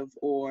give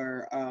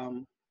or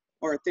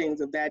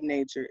things of that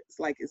nature. It's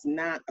like, it's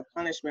not a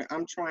punishment.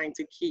 I'm trying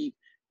to keep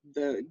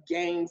the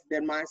gains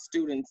that my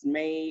students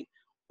made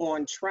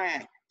on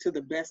track to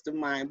the best of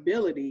my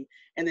ability.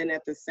 And then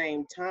at the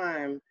same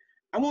time,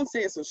 I won't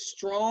say it's a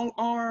strong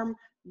arm,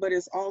 but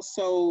it's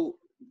also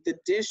the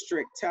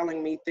district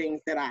telling me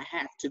things that I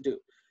have to do.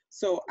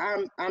 So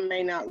I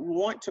may not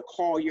want to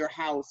call your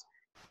house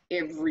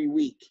every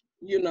week,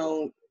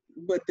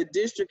 but the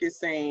district is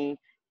saying,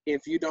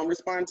 if you don't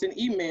respond to an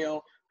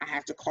email, I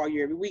have to call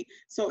you every week.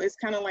 So it's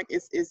kind of like,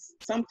 it's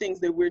some things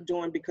that we're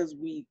doing because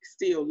we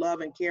still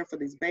love and care for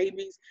these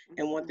babies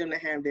and want them to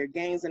have their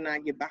gains and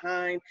not get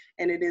behind.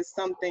 And it is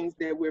some things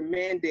that we're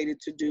mandated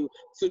to do.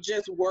 So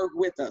just work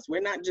with us.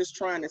 We're not just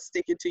trying to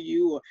stick it to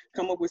you or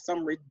come up with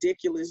some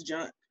ridiculous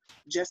junk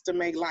just to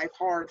make life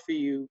hard for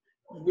you.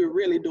 We're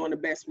really doing the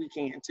best we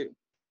can too.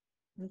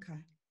 Okay.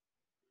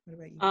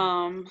 What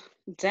about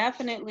you?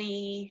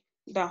 Definitely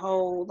the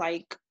whole,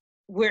 like,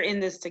 we're in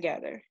this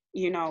together,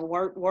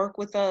 work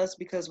with us,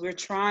 because we're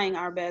trying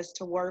our best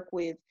to work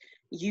with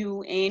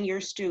you and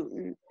your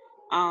student.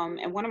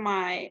 And one of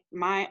my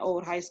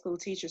old high school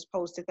teachers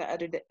posted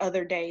the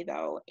other day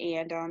though,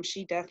 and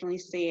she definitely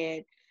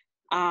said,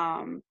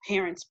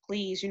 parents,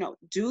 please,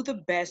 do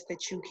the best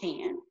that you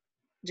can.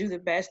 Do the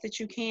best that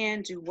you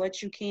can, do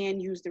what you can,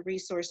 use the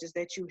resources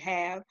that you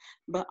have,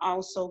 but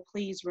also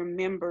please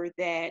remember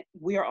that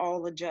we're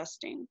all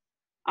adjusting,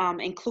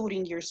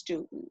 including your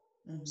student.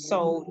 Mm-hmm.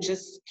 So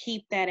just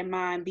keep that in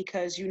mind,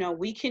 because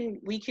we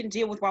can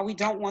deal with why we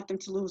don't want them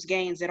to lose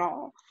gains at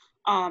all.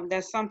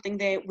 That's something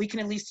that we can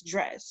at least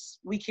address.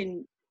 We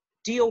can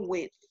deal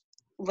with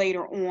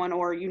later on,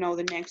 or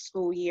the next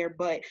school year,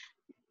 but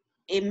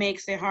it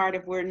makes it hard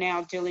if we're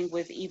now dealing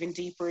with even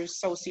deeper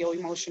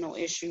socio-emotional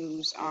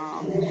issues.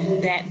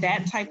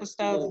 That type of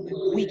stuff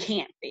we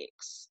can't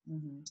fix.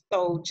 Mm-hmm.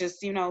 So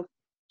just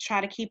try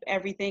to keep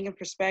everything in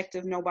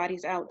perspective.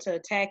 Nobody's out to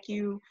attack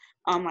you,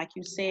 like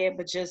you said,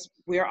 but just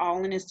we're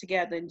all in this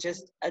together, and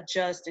just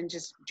adjust and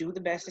just do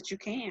the best that you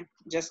can,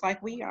 just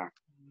like we are.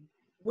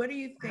 What do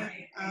you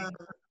think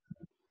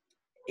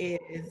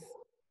is,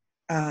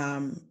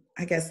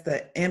 I guess,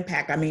 the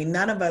impact? I mean,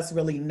 none of us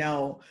really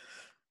know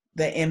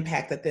the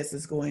impact that this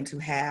is going to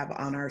have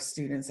on our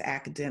students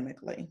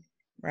academically,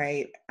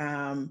 right?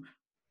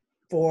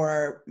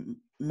 For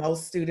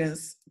most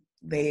students,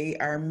 they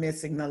are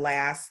missing the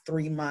last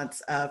 3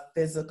 months of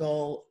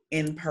physical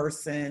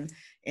in-person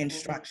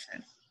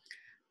instruction.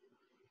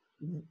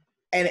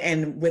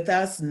 And with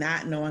us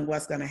not knowing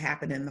what's going to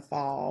happen in the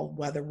fall,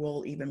 whether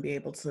we'll even be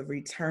able to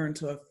return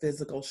to a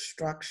physical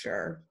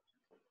structure,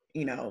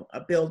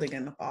 a building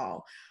in the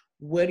fall,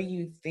 what do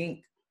you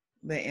think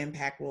the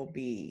impact will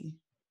be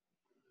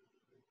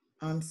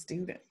on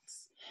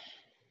students?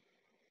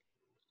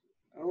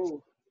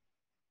 That's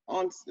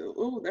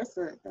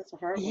a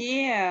hard one.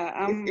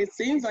 Yeah. It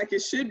seems like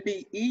it should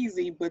be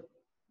easy, but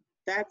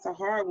that's a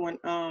hard one.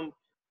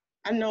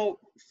 I know,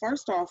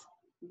 first off,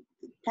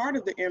 part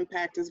of the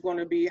impact is going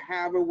to be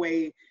however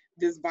way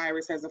this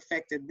virus has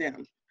affected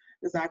them.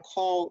 Because I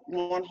called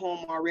one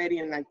home already,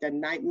 and like the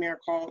nightmare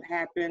call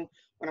happened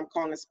when I'm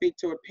calling to speak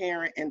to a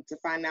parent and to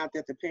find out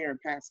that the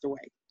parent passed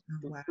away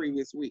the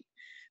previous week.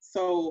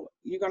 So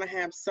you're going to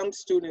have some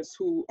students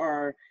who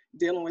are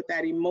dealing with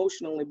that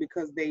emotionally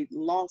because they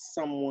lost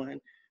someone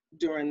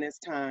during this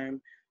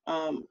time.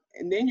 And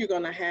then you're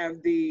going to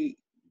have the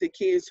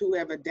kids who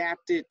have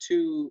adapted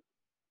to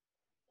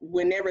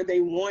whenever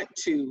they want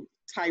to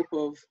type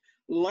of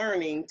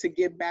learning to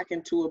get back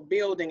into a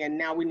building, and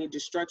now we need to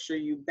structure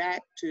you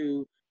back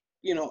to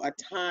a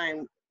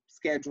time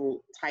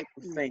schedule type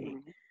of thing.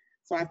 Mm-hmm.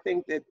 So I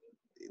think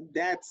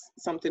that's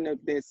something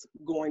that's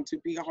going to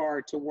be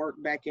hard to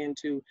work back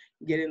into,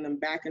 getting them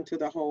back into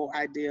the whole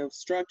idea of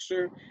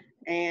structure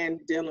and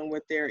dealing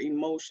with their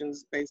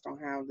emotions based on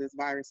how this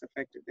virus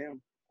affected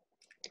them.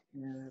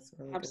 Yeah, that's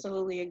really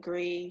absolutely good.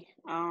 Agree.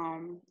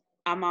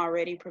 I'm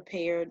already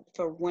prepared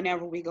for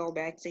whenever we go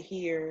back to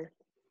here.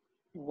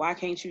 Why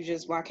can't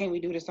we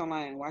do this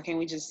online? Why can't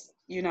we just,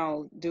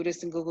 do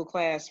this in Google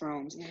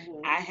Classrooms?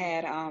 Mm-hmm. I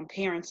had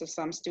parents of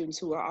some students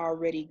who are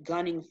already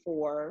gunning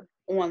for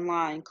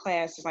online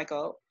classes, like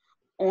a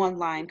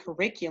online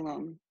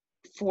curriculum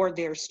for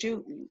their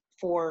student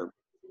for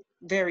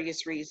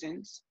various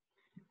reasons.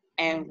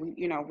 And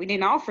we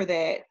didn't offer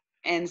that.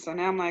 And so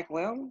now I'm like,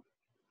 well,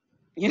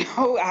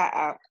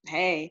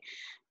 hey,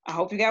 I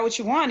hope you got what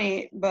you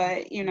wanted,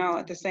 but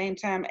at the same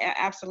time,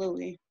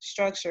 absolutely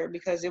structure,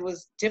 because it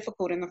was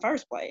difficult in the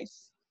first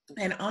place.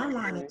 And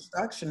online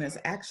instruction is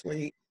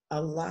actually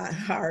a lot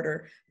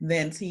harder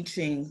than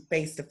teaching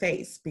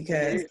face-to-face,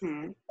 because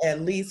Mhm.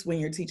 at least when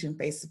you're teaching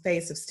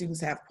face-to-face, if students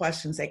have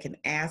questions, they can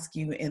ask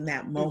you in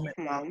that moment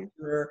while Mhm.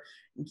 you're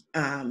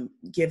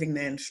giving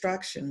the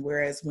instruction.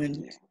 Whereas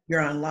when Yeah.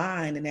 you're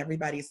online and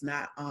everybody's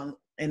not on,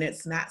 and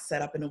it's not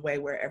set up in a way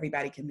where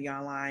everybody can be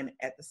online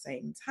at the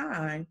same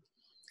time,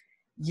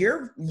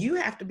 you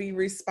have to be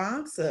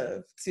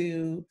responsive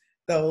to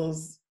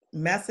those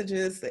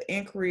messages, the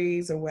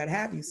inquiries, or what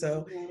have you.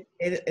 So Mhm.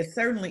 it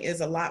certainly is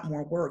a lot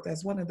more work.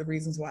 That's one of the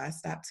reasons why I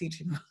stopped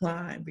teaching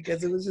online,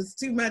 because it was just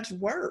too much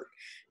work.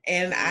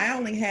 And I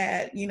only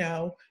had,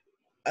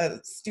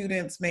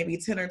 students, maybe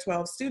 10 or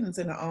 12 students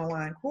in the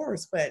online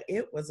course, but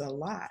it was a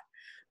lot.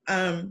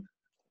 Um,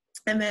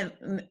 and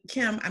then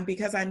Kim,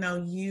 because I know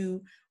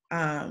you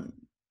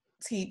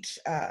teach,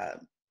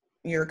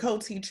 you're a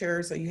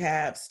co-teacher, so you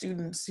have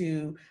students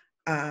who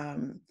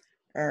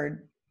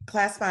are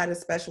classified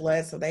as special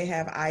ed, so they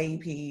have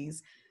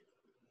IEPs.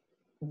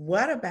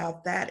 What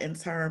about that in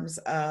terms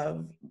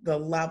of the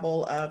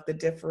level of the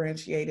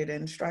differentiated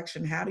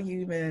instruction? How do you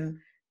even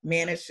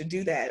manage to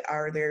do that?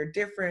 Are there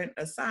different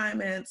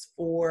assignments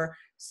for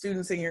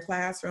students in your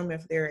classroom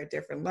if they're at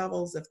different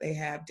levels, if they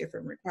have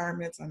different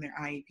requirements on their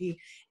IEP?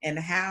 And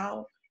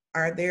how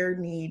are their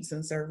needs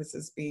and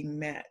services being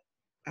met?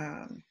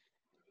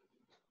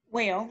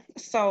 Well,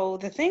 so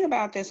the thing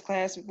about this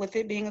class, with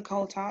it being a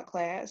co-taught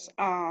class,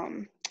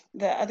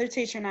 the other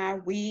teacher and I,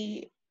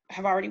 we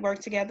have already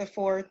worked together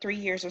for 3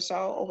 years or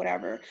so, or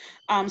whatever.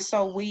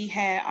 So we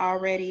had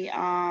already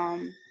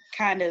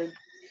kind of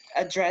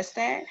addressed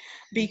that,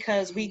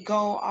 because we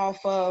go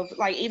off of,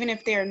 like, even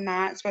if they're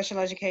not special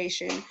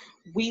education,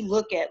 we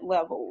look at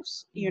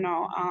levels,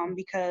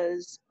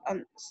 because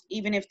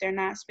even if they're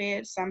not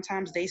sped,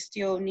 sometimes they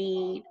still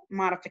need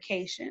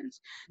modifications.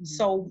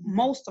 So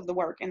most of the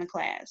work in the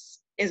class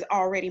is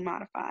already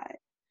modified.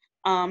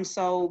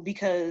 So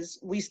because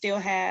we still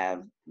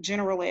have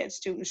general ed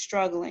students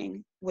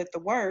struggling with the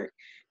work,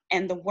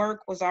 and the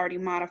work was already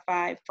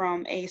modified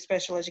from a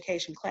special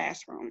education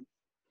classroom.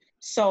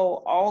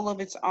 So all of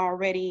it's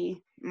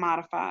already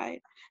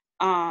modified.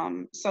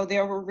 So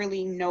there were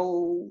really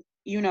no,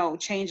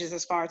 changes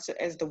as far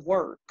as the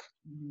work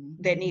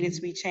that needed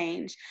to be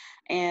changed.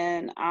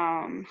 And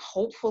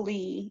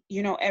hopefully,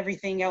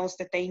 everything else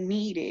that they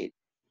needed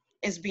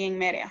is being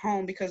met at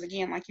home, because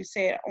again, like you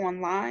said,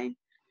 online,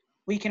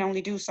 we can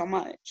only do so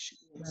much.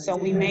 So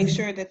we make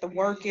sure that the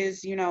work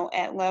is,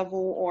 at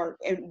level, or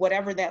at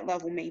whatever that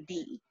level may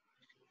be.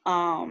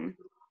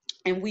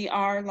 And we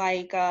are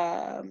like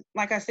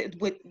I said,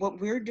 with what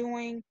we're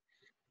doing,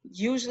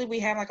 usually we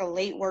have like a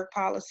late work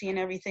policy and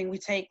everything. We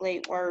take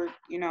late work,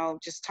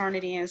 just turn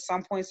it in.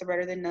 Some points are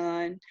better than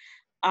none.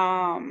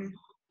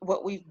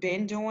 What we've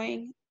been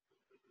doing,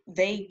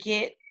 they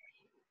get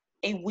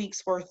a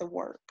week's worth of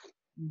work,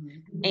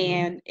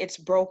 and it's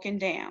broken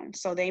down.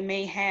 So they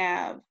may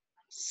have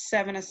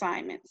 7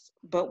 assignments,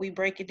 but we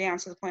break it down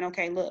to the point,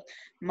 okay, look,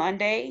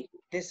 Monday,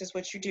 this is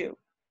what you do.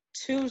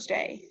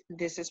 Tuesday,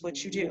 this is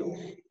what you do.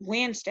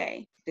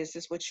 Wednesday, this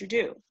is what you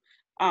do.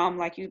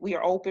 We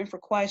are open for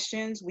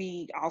questions.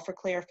 We offer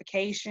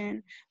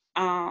clarification.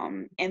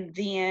 And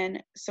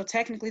then, so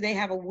technically they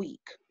have a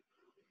week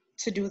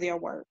to do their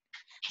work.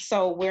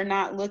 So we're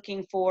not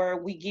looking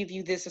for, we give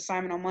you this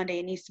assignment on Monday,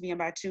 it needs to be in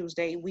by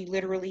Tuesday. We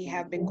literally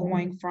have been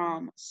going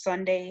from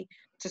Sunday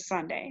to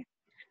Sunday.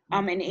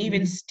 And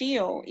even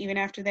still, even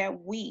after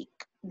that week,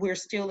 we're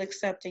still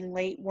accepting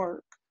late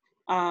work.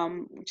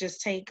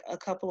 Just take a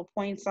couple of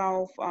points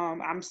off.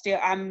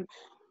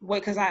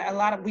 Because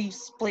we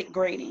split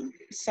grading.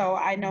 So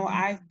I know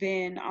I've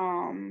been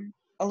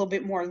a little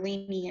bit more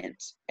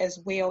lenient as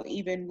well,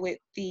 even with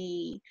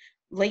the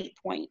late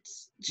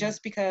points,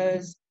 just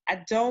because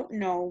I don't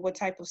know what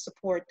type of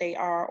support they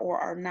are or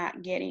are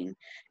not getting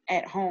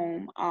at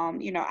home.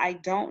 I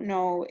don't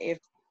know if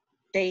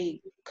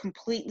they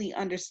completely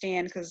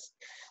understand, because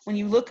when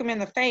you look them in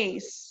the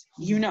face,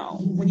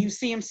 when you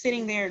see them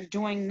sitting there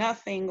doing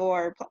nothing,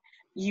 or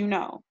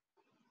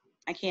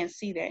I can't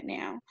see that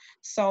now.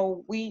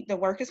 So the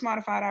work is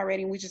modified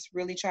already, and we just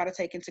really try to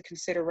take into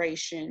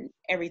consideration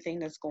everything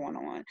that's going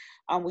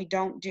on. We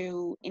don't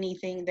do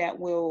anything that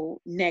will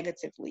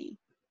negatively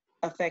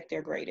affect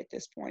their grade at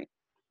this point.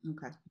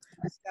 Okay.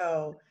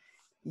 So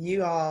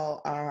you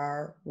all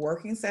are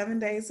working 7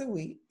 days a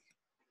week.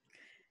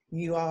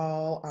 You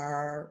all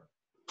are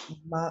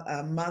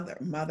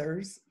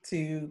mothers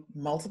to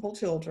multiple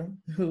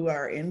children who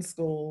are in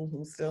school,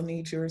 who still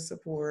need your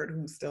support,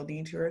 who still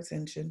need your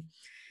attention,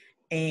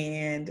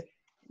 and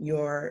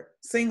you're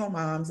single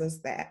moms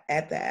at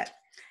that,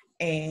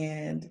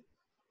 and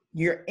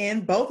you're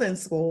both in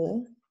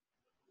school.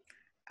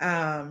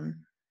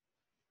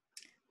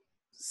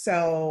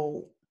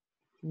 So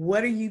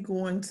what are you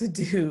going to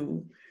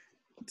do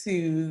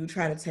to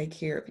try to take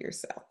care of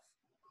yourself?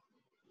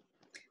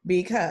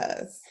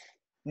 Because,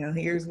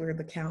 here's where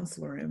the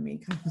counselor in me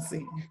comes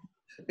in.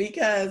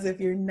 Because if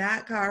you're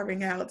not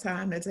carving out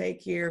time to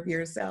take care of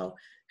yourself,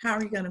 how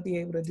are you going to be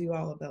able to do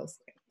all of those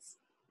things?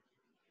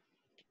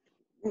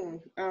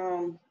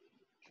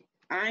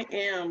 I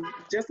am,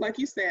 just like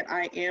you said,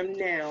 I am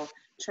now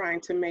trying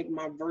to make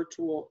my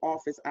virtual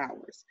office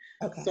hours.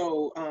 Okay.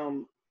 So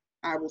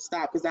I will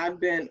stop because I've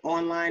been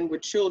online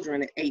with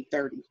children at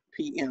 8:30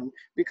 p.m.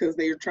 because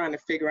they're trying to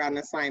figure out an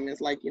assignment.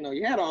 It's like,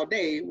 you had all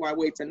day, why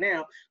wait till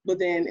now? But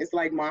then it's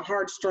like my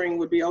heartstring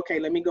would be, okay,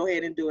 let me go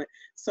ahead and do it.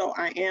 So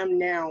I am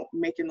now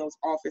making those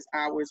office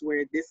hours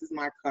where this is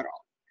my cutoff.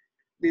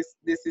 This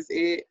is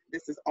it.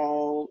 This is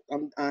all.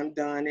 I'm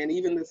done. And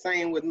even the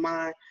same with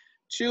my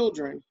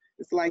children.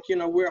 It's like,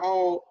 we're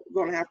all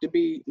going to have to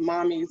be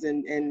mommies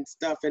and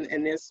stuff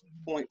in this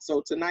point.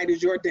 So tonight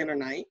is your dinner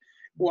night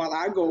while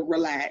I go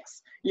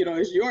relax.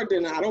 It's your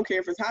dinner. I don't care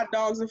if it's hot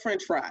dogs and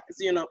French fries,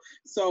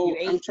 So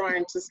I'm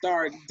trying to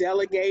start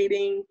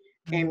delegating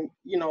and,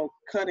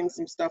 cutting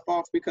some stuff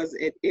off because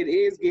it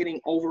is getting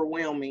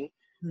overwhelming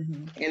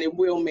and it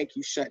will make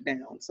you shut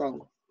down.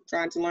 So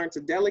trying to learn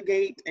to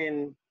delegate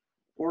and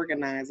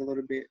organize a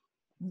little bit.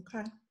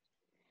 Okay.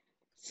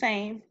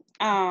 Same.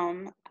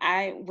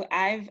 I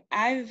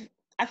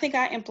think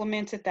I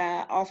implemented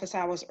that office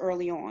hours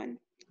early on.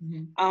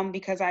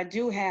 Because I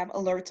do have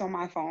alerts on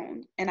my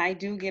phone, and I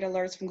do get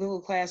alerts from Google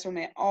Classroom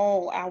at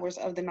all hours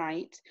of the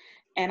night.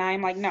 And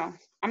I'm like, no,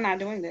 I'm not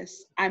doing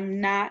this.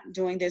 I'm not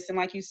doing this. And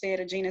like you said,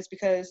 Aginah, it's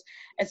because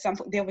at some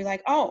point they'll be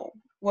like, oh,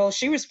 well,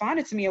 she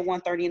responded to me at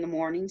 1:30 in the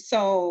morning.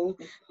 So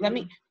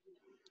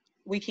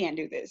we can't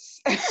do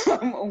this.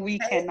 We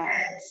cannot.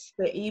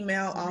 The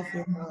email off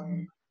your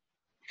phone.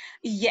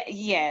 Yeah,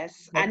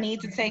 yes. I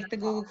need to take the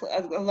Google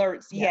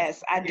alerts.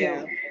 Yes, I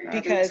do.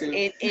 Because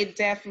it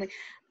definitely,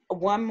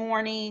 one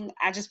morning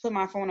I just put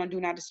my phone on do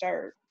not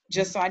disturb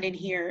just so I didn't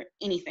hear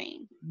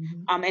anything.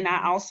 And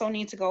I also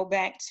need to go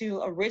back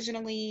to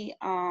originally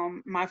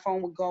my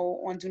phone would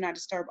go on do not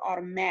disturb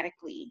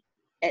automatically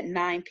at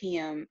 9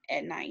 p.m.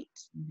 at night.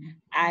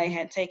 I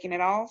had taken it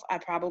off. I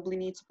probably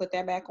need to put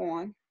that back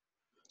on.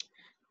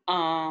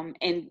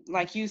 And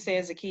like you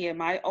said, Zakiya,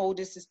 my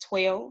oldest is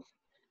 12.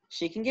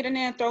 She can get in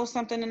there and throw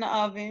something in the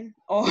oven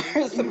or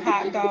some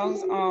hot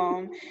dogs.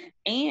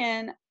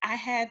 And I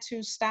had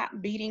to stop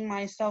beating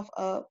myself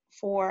up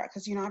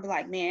because, I'd be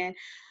like, man,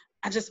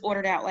 I just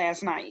ordered out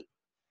last night.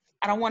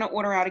 I don't want to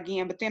order out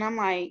again. But then I'm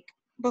like,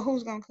 but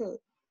who's going to cook?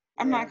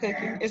 I'm not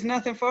cooking. It's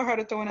nothing for her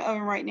to throw in the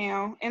oven right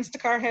now.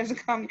 Instacart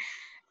hasn't come.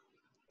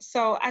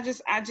 So I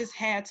just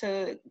had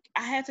to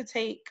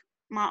take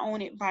my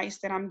own advice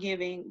that I'm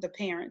giving the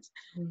parents.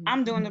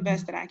 I'm doing the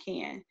best that I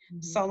can.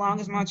 So long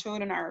as my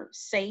children are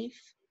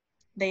safe,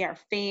 they are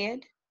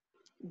fed,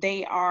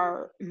 they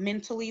are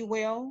mentally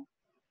well,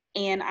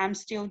 and I'm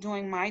still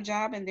doing my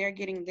job and they're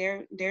getting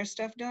their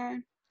stuff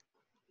done,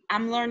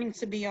 I'm learning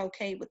to be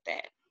okay with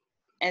that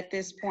at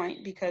this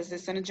point because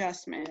it's an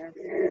adjustment.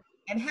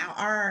 And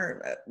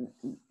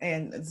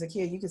and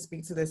Zakiya, you can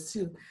speak to this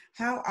too.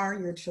 How are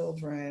your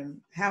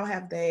children? How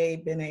have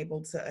they been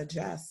able to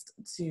adjust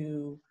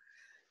to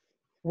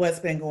what's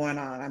been going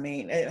on? I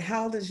mean,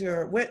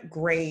 what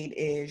grade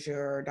is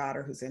your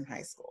daughter who's in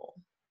high school?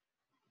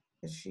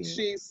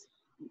 She's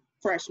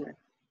freshman.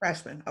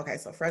 Freshman. Okay,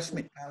 so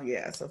freshman. Oh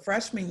yeah, so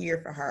freshman year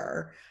for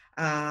her.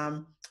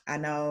 I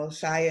know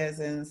Shia is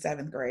in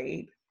 7th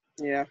grade.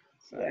 Yeah,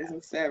 so he's in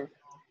 7th.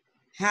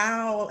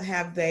 How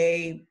have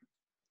they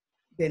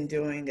been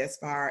doing as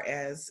far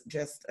as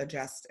just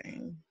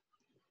adjusting?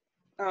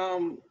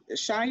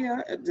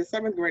 Shia, the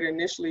 7th grader,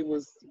 initially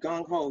was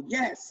gung-ho.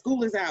 Yes,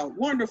 school is out.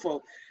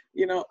 Wonderful.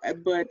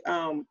 But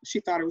she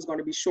thought it was going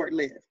to be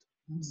short-lived.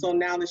 So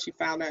now that she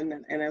found out,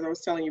 and as I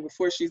was telling you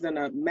before, she's in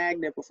a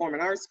magnet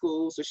performing arts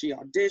school. So she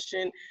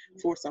auditioned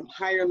for some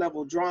higher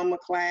level drama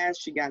class.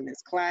 She got in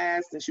this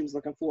class and she was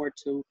looking forward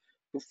to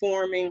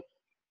performing.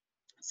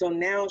 So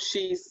now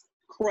she's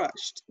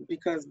crushed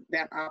because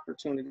that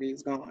opportunity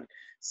is gone.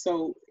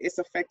 So it's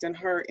affecting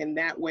her in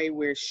that way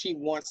where she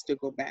wants to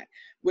go back.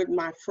 With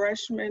my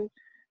freshman,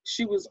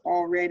 she was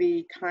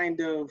already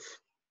kind of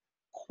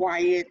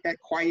quiet, that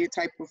quiet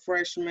type of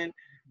freshman,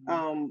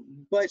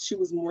 but she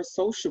was more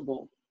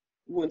sociable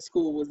when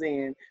school was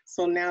in.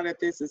 So now that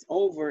this is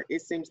over,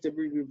 it seems to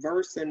be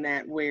reversing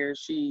that where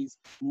she's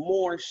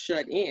more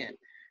shut in.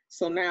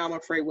 So now I'm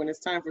afraid when it's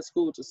time for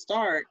school to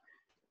start,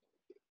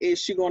 is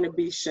she going to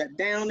be shut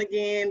down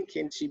again?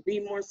 Can she be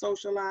more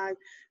socialized?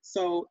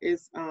 So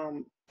it's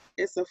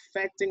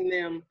affecting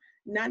them,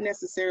 not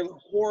necessarily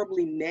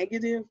horribly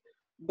negative,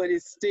 but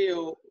it's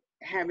still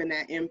having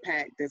that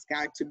impact that's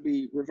got to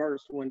be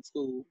reversed when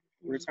school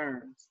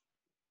returns.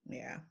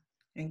 Yeah.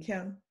 And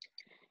Kim?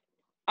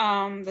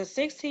 The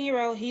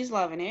 16-year-old, he's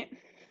loving it,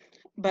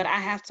 but I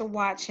have to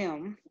watch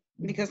him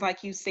because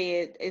like you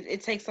said,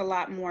 it takes a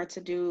lot more to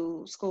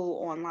do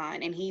school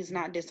online, and he's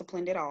not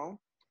disciplined at all.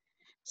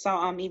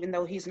 So even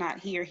though he's not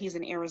here, he's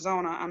in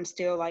Arizona, I'm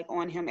still like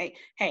on him.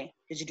 Hey,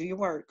 did you do your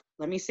work?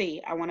 Let me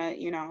see. I want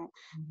to,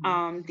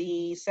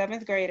 the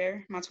 7th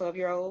grader, my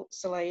 12-year-old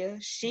Salaya,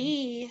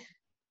 she's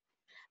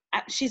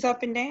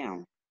up and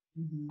down.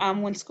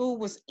 When school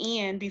was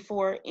in,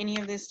 before any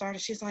of this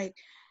started, she's like,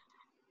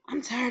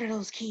 I'm tired of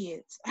those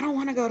kids. I don't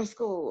want to go to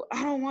school.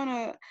 I don't want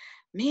to,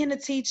 me and the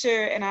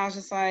teacher. And I was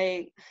just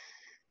like,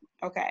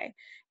 okay.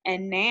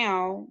 And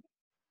now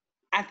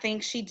I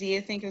think she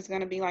did think it was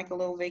going to be like a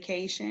little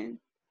vacation.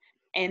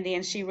 And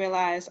then she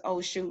realized,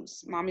 oh,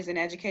 shoots, mommy's an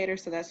educator,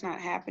 so that's not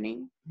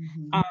happening.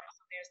 Mm-hmm. So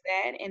there's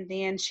that. And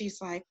then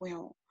she's like,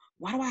 well,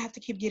 why do I have to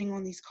keep getting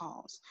on these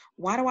calls?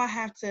 Why do I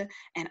have to?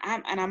 And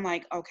I'm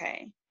like,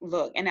 okay,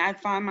 look. And I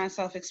find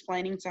myself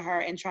explaining to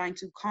her and trying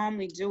to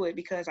calmly do it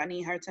because I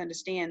need her to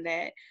understand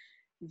that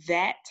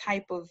that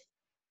type of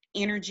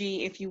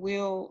energy, if you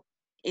will,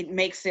 it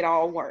makes it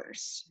all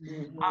worse.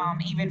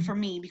 Even for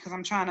me, because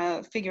I'm trying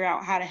to figure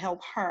out how to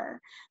help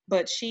her.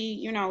 But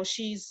she,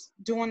 she's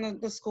doing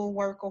the school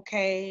work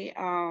okay.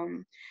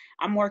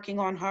 I'm working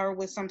on her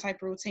with some type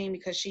of routine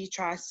because she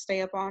tries to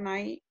stay up all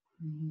night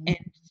Mm-hmm. and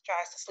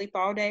tries to sleep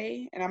all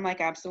day. And I'm like,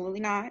 absolutely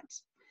not.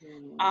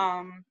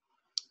 Um,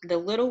 the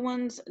little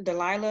ones,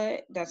 Delilah,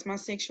 that's my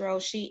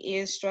 6-year-old, she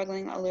is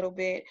struggling a little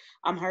bit.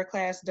 Her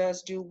class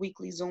does do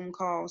weekly Zoom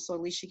calls, so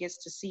at least she gets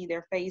to see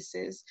their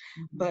faces.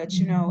 But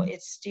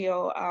it's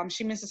still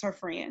she misses her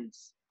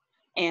friends,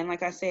 and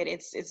like I said,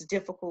 it's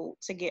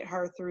difficult to get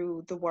her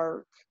through the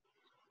work.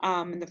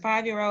 And the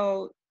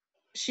 5-year-old,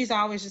 she's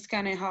always just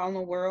kind of in her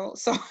own world.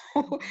 So,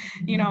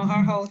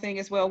 her whole thing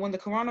is, well, when the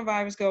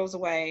coronavirus goes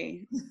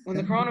away, when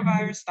the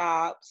coronavirus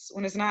stops,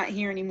 when it's not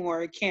here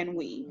anymore, can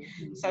we?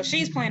 So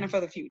she's planning for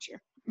the future.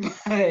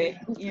 But,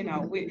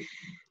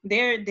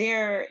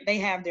 they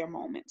have their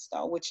moments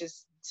though, which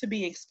is to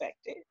be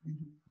expected.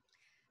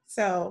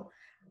 So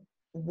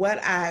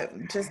what I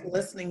just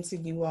listening to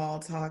you all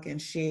talk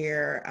and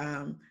share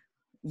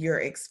your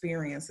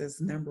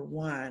experiences, number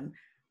one,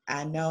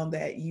 I know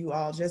that you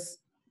all just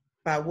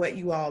by what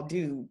you all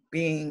do,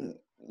 being,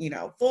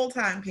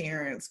 full-time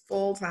parents,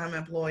 full-time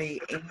employee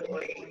in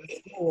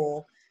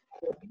school,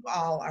 you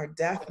all are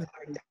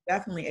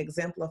definitely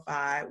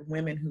exemplify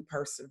women who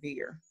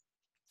persevere.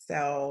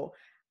 So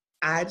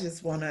I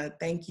just want to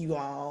thank you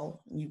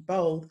all, you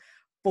both,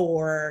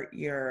 for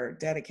your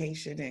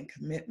dedication and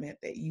commitment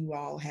that you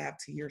all have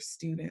to your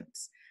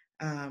students.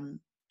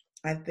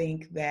 I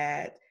think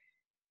that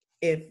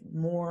if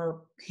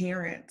more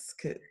parents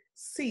could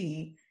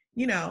see,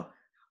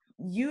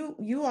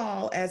 you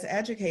all as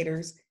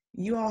educators,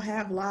 you all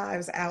have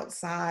lives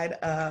outside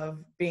of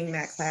being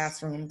that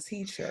classroom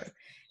teacher.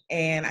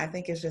 And I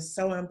think it's just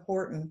so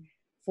important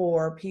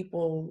for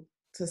people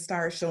to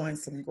start showing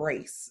some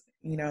grace.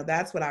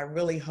 That's what I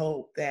really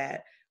hope,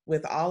 that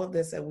with all of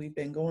this that we've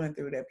been going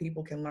through, that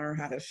people can learn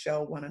how to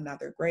show one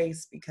another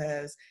grace,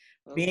 because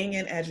being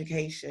in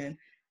education,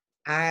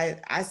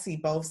 I see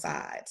both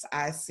sides.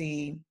 I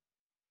see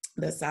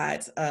the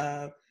sides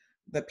of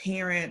the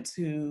parents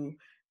who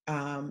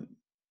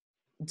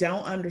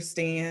don't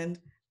understand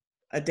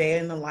a day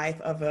in the life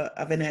of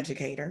an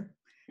educator,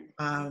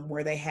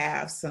 where they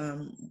have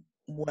some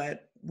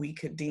what we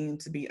could deem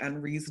to be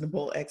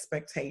unreasonable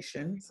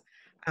expectations.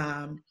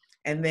 And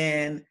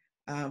then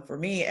for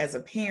me as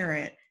a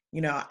parent,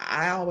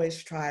 I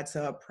always try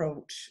to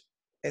approach,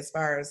 as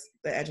far as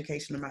the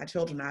education of my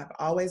children, I've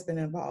always been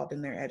involved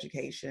in their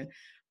education,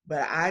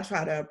 but I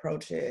try to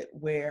approach it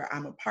where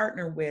I'm a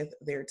partner with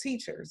their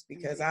teachers,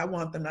 because I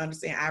want them to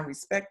understand I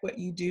respect what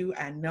you do.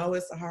 I know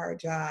it's a hard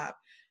job.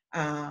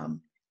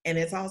 And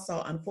it's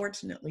also,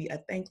 unfortunately, a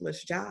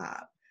thankless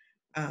job.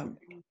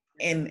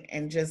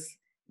 And just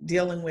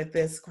dealing with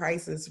this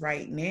crisis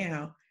right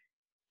now,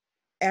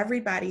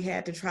 everybody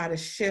had to try to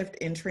shift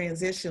and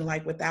transition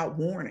like without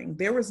warning.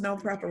 There was no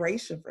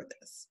preparation for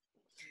this.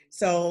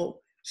 So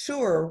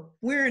sure,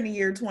 we're in the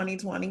year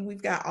 2020.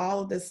 We've got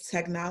all of this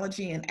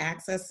technology and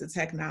access to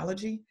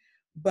technology.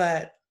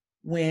 But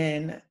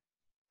when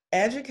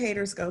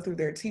educators go through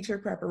their teacher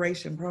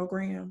preparation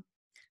program,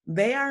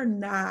 they are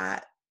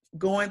not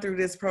going through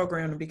this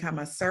program to become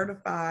a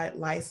certified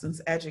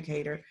licensed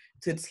educator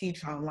to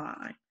teach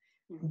online.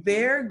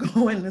 They're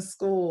going to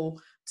school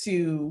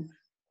to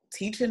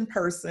teach in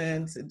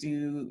person, to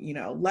do,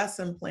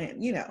 lesson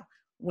plan,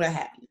 what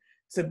have you,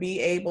 to be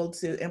able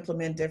to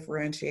implement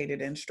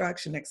differentiated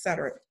instruction, et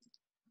cetera.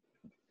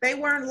 They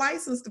weren't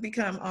licensed to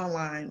become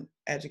online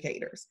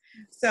educators.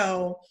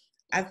 So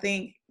I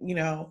think,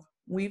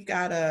 we've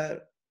got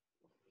to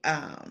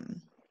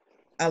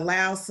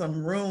allow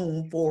some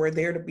room for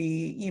there to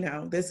be,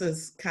 this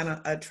is kind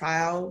of a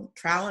trial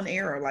and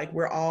error. Like,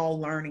 we're all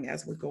learning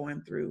as we're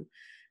going through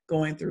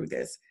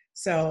this.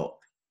 So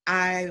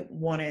I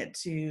wanted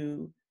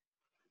to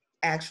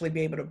actually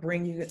be able to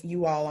bring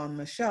you all on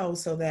the show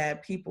so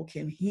that people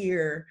can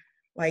hear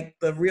like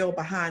the real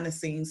behind the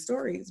scenes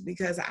stories,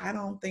 because I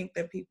don't think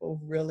that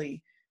people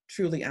really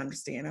truly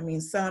understand. I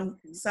mean, some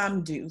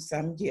do,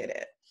 some get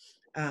it.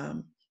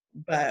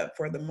 But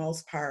for the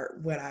most part,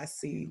 what I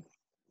see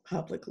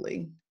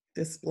publicly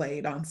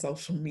displayed on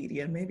social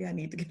media, maybe I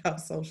need to get off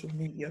social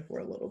media for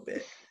a little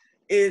bit,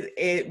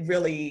 it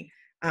really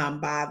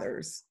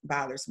bothers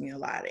me a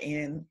lot.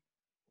 And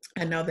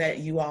I know that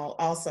you all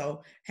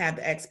also have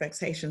the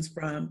expectations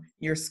from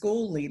your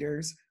school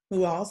leaders,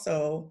 who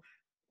also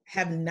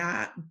have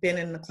not been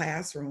in the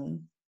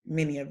classroom,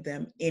 many of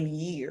them, in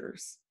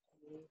years.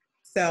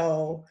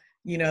 So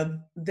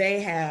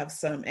they have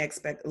some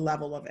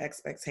level of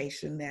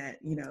expectation that,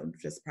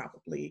 just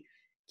probably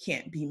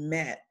can't be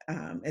met,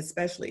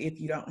 especially if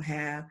you don't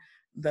have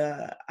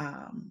the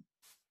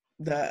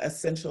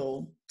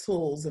essential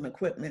tools and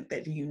equipment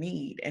that you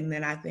need. And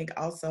then I think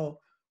also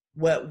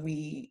what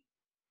we've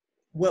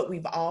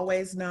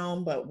always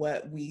known, but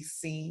what we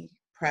see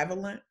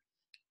prevalent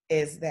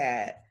is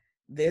that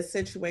this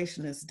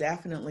situation is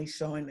definitely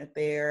showing that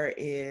there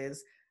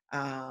is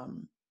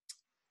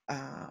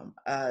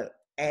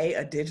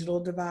a digital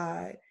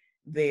divide.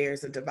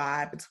 There's a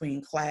divide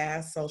between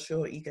class,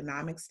 social,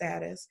 economic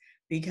status,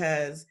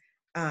 because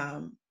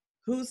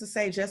who's to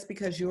say just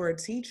because you're a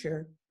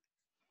teacher,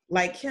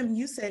 like Kim,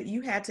 you said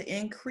you had to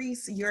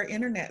increase your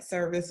internet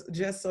service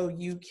just so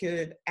you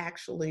could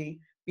actually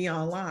be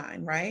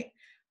online, right?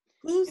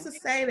 Who's to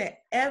say that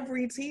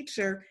every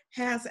teacher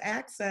has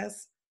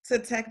access to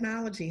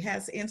technology,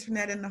 has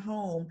internet in the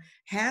home,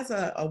 has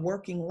a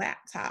working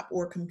laptop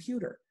or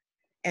computer?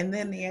 And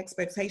then the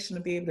expectation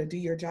to be able to do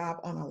your job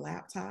on a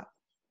laptop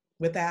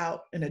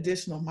without an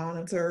additional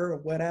monitor or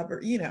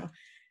whatever,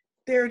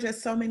 there are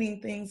just so many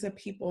things that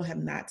people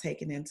have not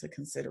taken into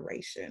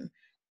consideration.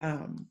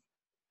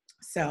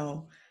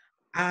 So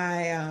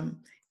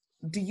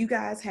do you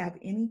guys have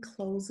any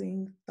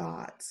closing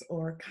thoughts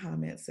or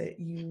comments that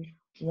you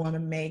want to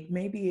make?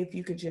 Maybe if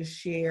you could just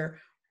share,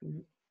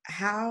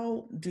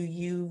 how do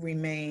you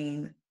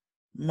remain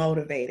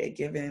motivated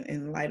given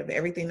in light of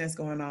everything that's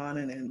going on,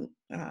 and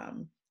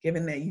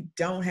given that you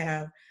don't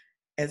have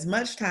as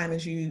much time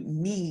as you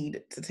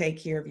need to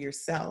take care of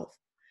yourself?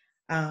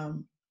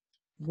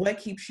 What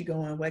keeps you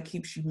going? What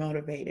keeps you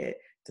motivated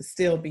to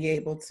still be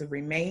able to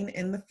remain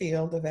in the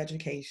field of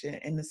education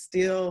and to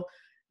still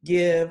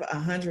give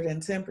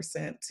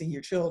 110% to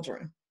your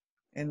children?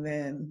 And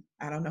then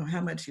I don't know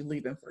how much you're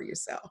leaving for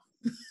yourself.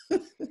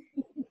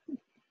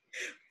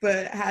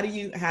 But how do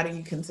you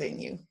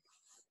continue?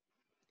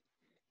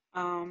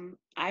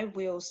 I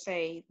will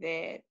say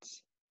that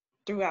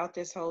throughout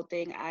this whole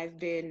thing, I've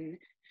been,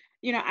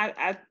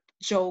 I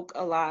joke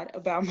a lot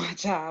about my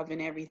job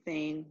and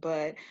everything,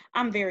 but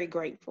I'm very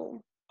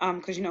grateful.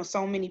 Because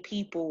so many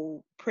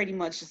people pretty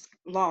much just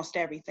lost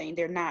everything.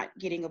 They're not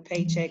getting a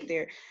paycheck.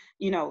 They're,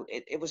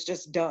 it was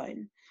just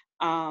done.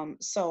 And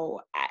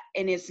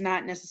it's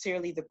not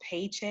necessarily the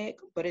paycheck,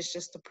 but it's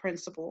just the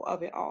principle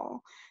of it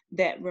all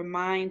that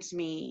reminds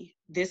me,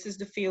 this is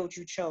the field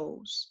you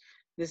chose.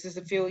 This is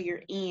the field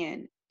you're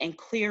in. And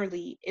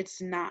clearly it's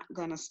not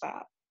gonna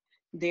stop.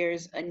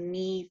 There's a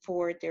need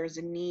for it. There's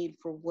a need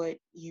for what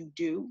you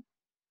do.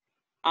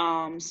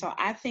 So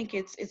I think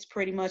it's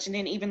pretty much, and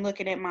then even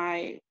looking at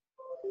my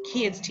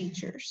kids'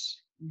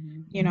 teachers,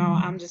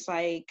 I'm just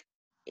like,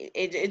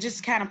 it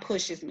just kind of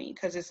pushes me,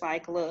 because it's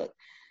like, look,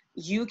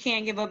 you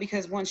can't give up,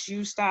 because once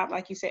you stop,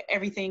 like you said,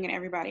 everything and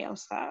everybody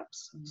else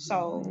stops.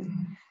 So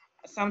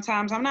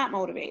sometimes I'm not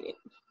motivated,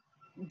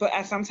 but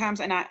sometimes,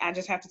 and I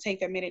just have to take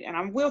that minute, and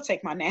I will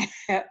take my nap.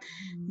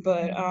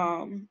 But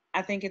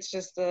I think it's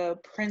just the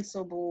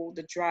principle,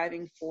 the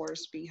driving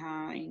force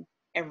behind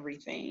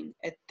everything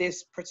at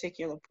this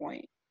particular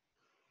point.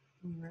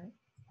 Right.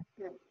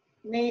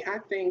 Me, I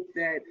think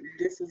that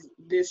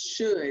this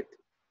should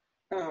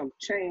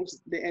change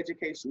the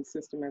education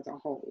system as a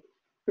whole,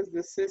 because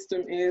the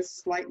system is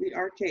slightly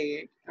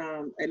archaic.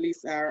 At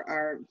least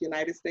our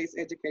United States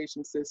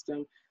education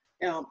system,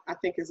 I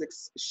think,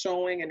 is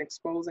showing and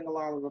exposing a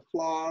lot of the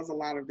flaws, a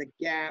lot of the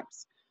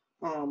gaps.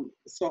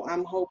 So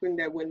I'm hoping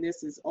that when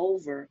this is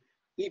over,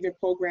 even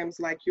programs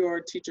like your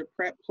teacher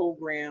prep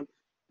program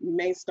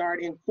may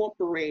start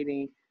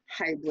incorporating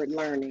hybrid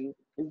learning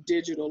and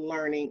digital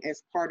learning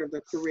as part of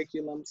the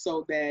curriculum,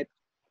 so that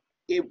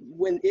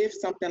if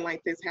something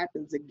like this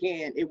happens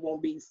again, it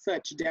won't be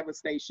such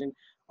devastation,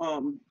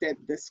 that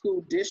the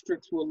school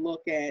districts will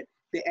look at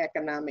the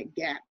economic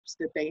gaps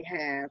that they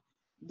have.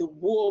 The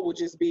wool will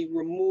just be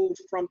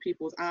removed from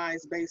people's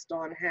eyes based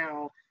on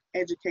how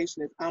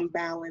education is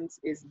unbalanced,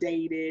 is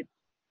dated.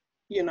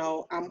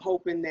 I'm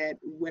hoping that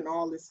when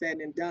all is said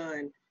and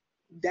done,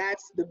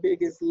 that's the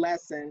biggest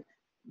lesson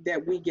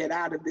that we get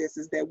out of this,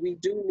 is that we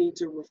do need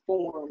to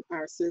reform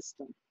our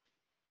system.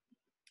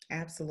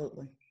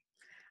 Absolutely.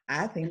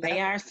 I think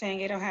they are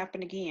saying it'll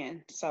happen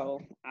again. So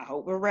I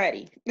hope we're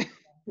ready.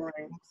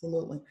 Right.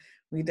 Absolutely.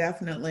 We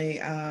definitely,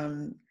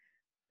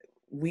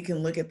 we can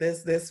look at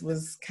this. This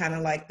was kind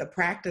of like the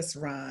practice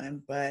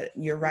run, but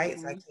you're right,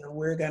 Zakiya,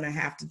 we're going to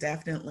have to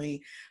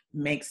definitely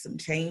make some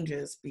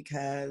changes,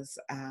 because,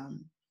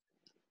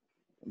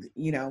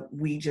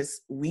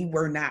 we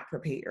were not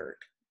prepared.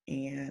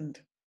 And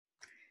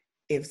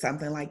if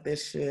something like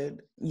this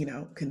should,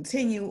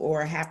 continue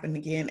or happen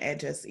again at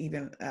just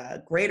even a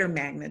greater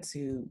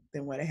magnitude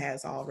than what it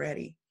has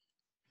already,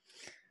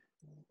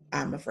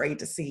 I'm afraid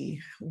to see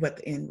what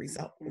the end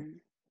result will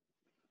be.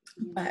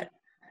 But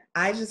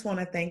I just want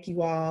to thank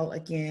you all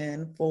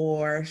again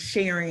for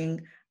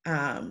sharing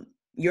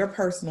your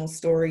personal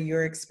story,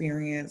 your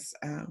experience.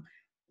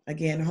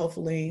 Again,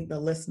 hopefully the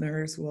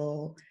listeners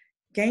will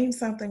gain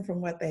something from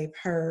what they've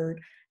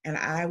heard. And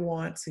I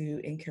want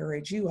to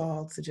encourage you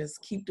all to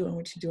just keep doing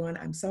what you're doing.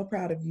 I'm so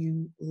proud of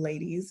you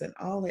ladies and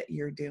all that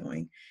you're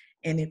doing.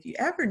 And if you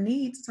ever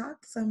need to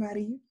talk to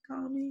somebody, you can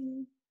call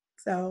me.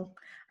 So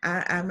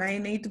I may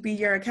need to be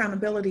your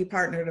accountability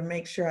partner to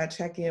make sure I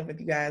check in with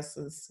you guys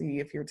to see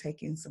if you're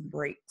taking some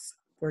breaks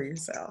for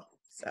yourself.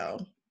 So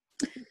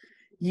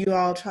you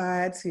all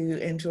try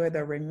to enjoy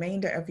the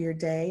remainder of your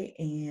day,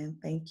 and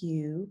thank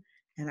you.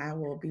 And I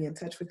will be in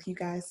touch with you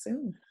guys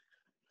soon.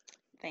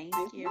 Thank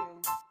you.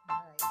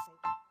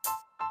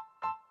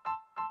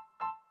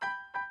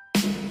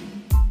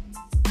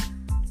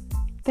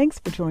 Thanks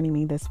for joining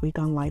me this week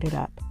on Light It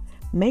Up.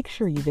 Make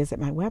sure you visit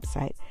my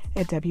website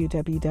at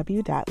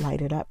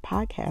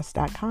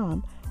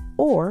www.liteituppodcast.com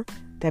or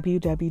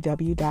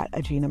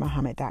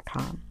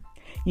www.aginahmuhammad.com.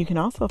 You can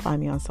also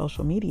find me on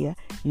social media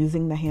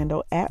using the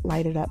handle at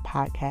Lite It Up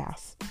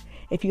Podcast.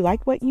 If you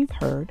like what you've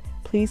heard,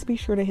 please be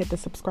sure to hit the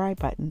subscribe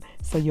button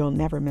so you'll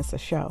never miss a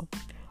show.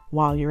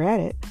 While you're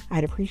at it,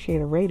 I'd appreciate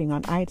a rating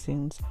on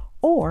iTunes,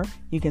 or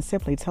you can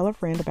simply tell a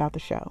friend about the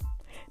show.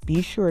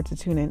 Be sure to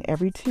tune in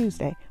every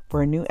Tuesday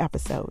for a new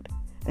episode.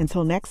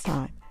 Until next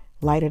time,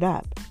 light it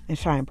up and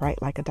shine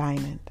bright like a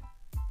diamond.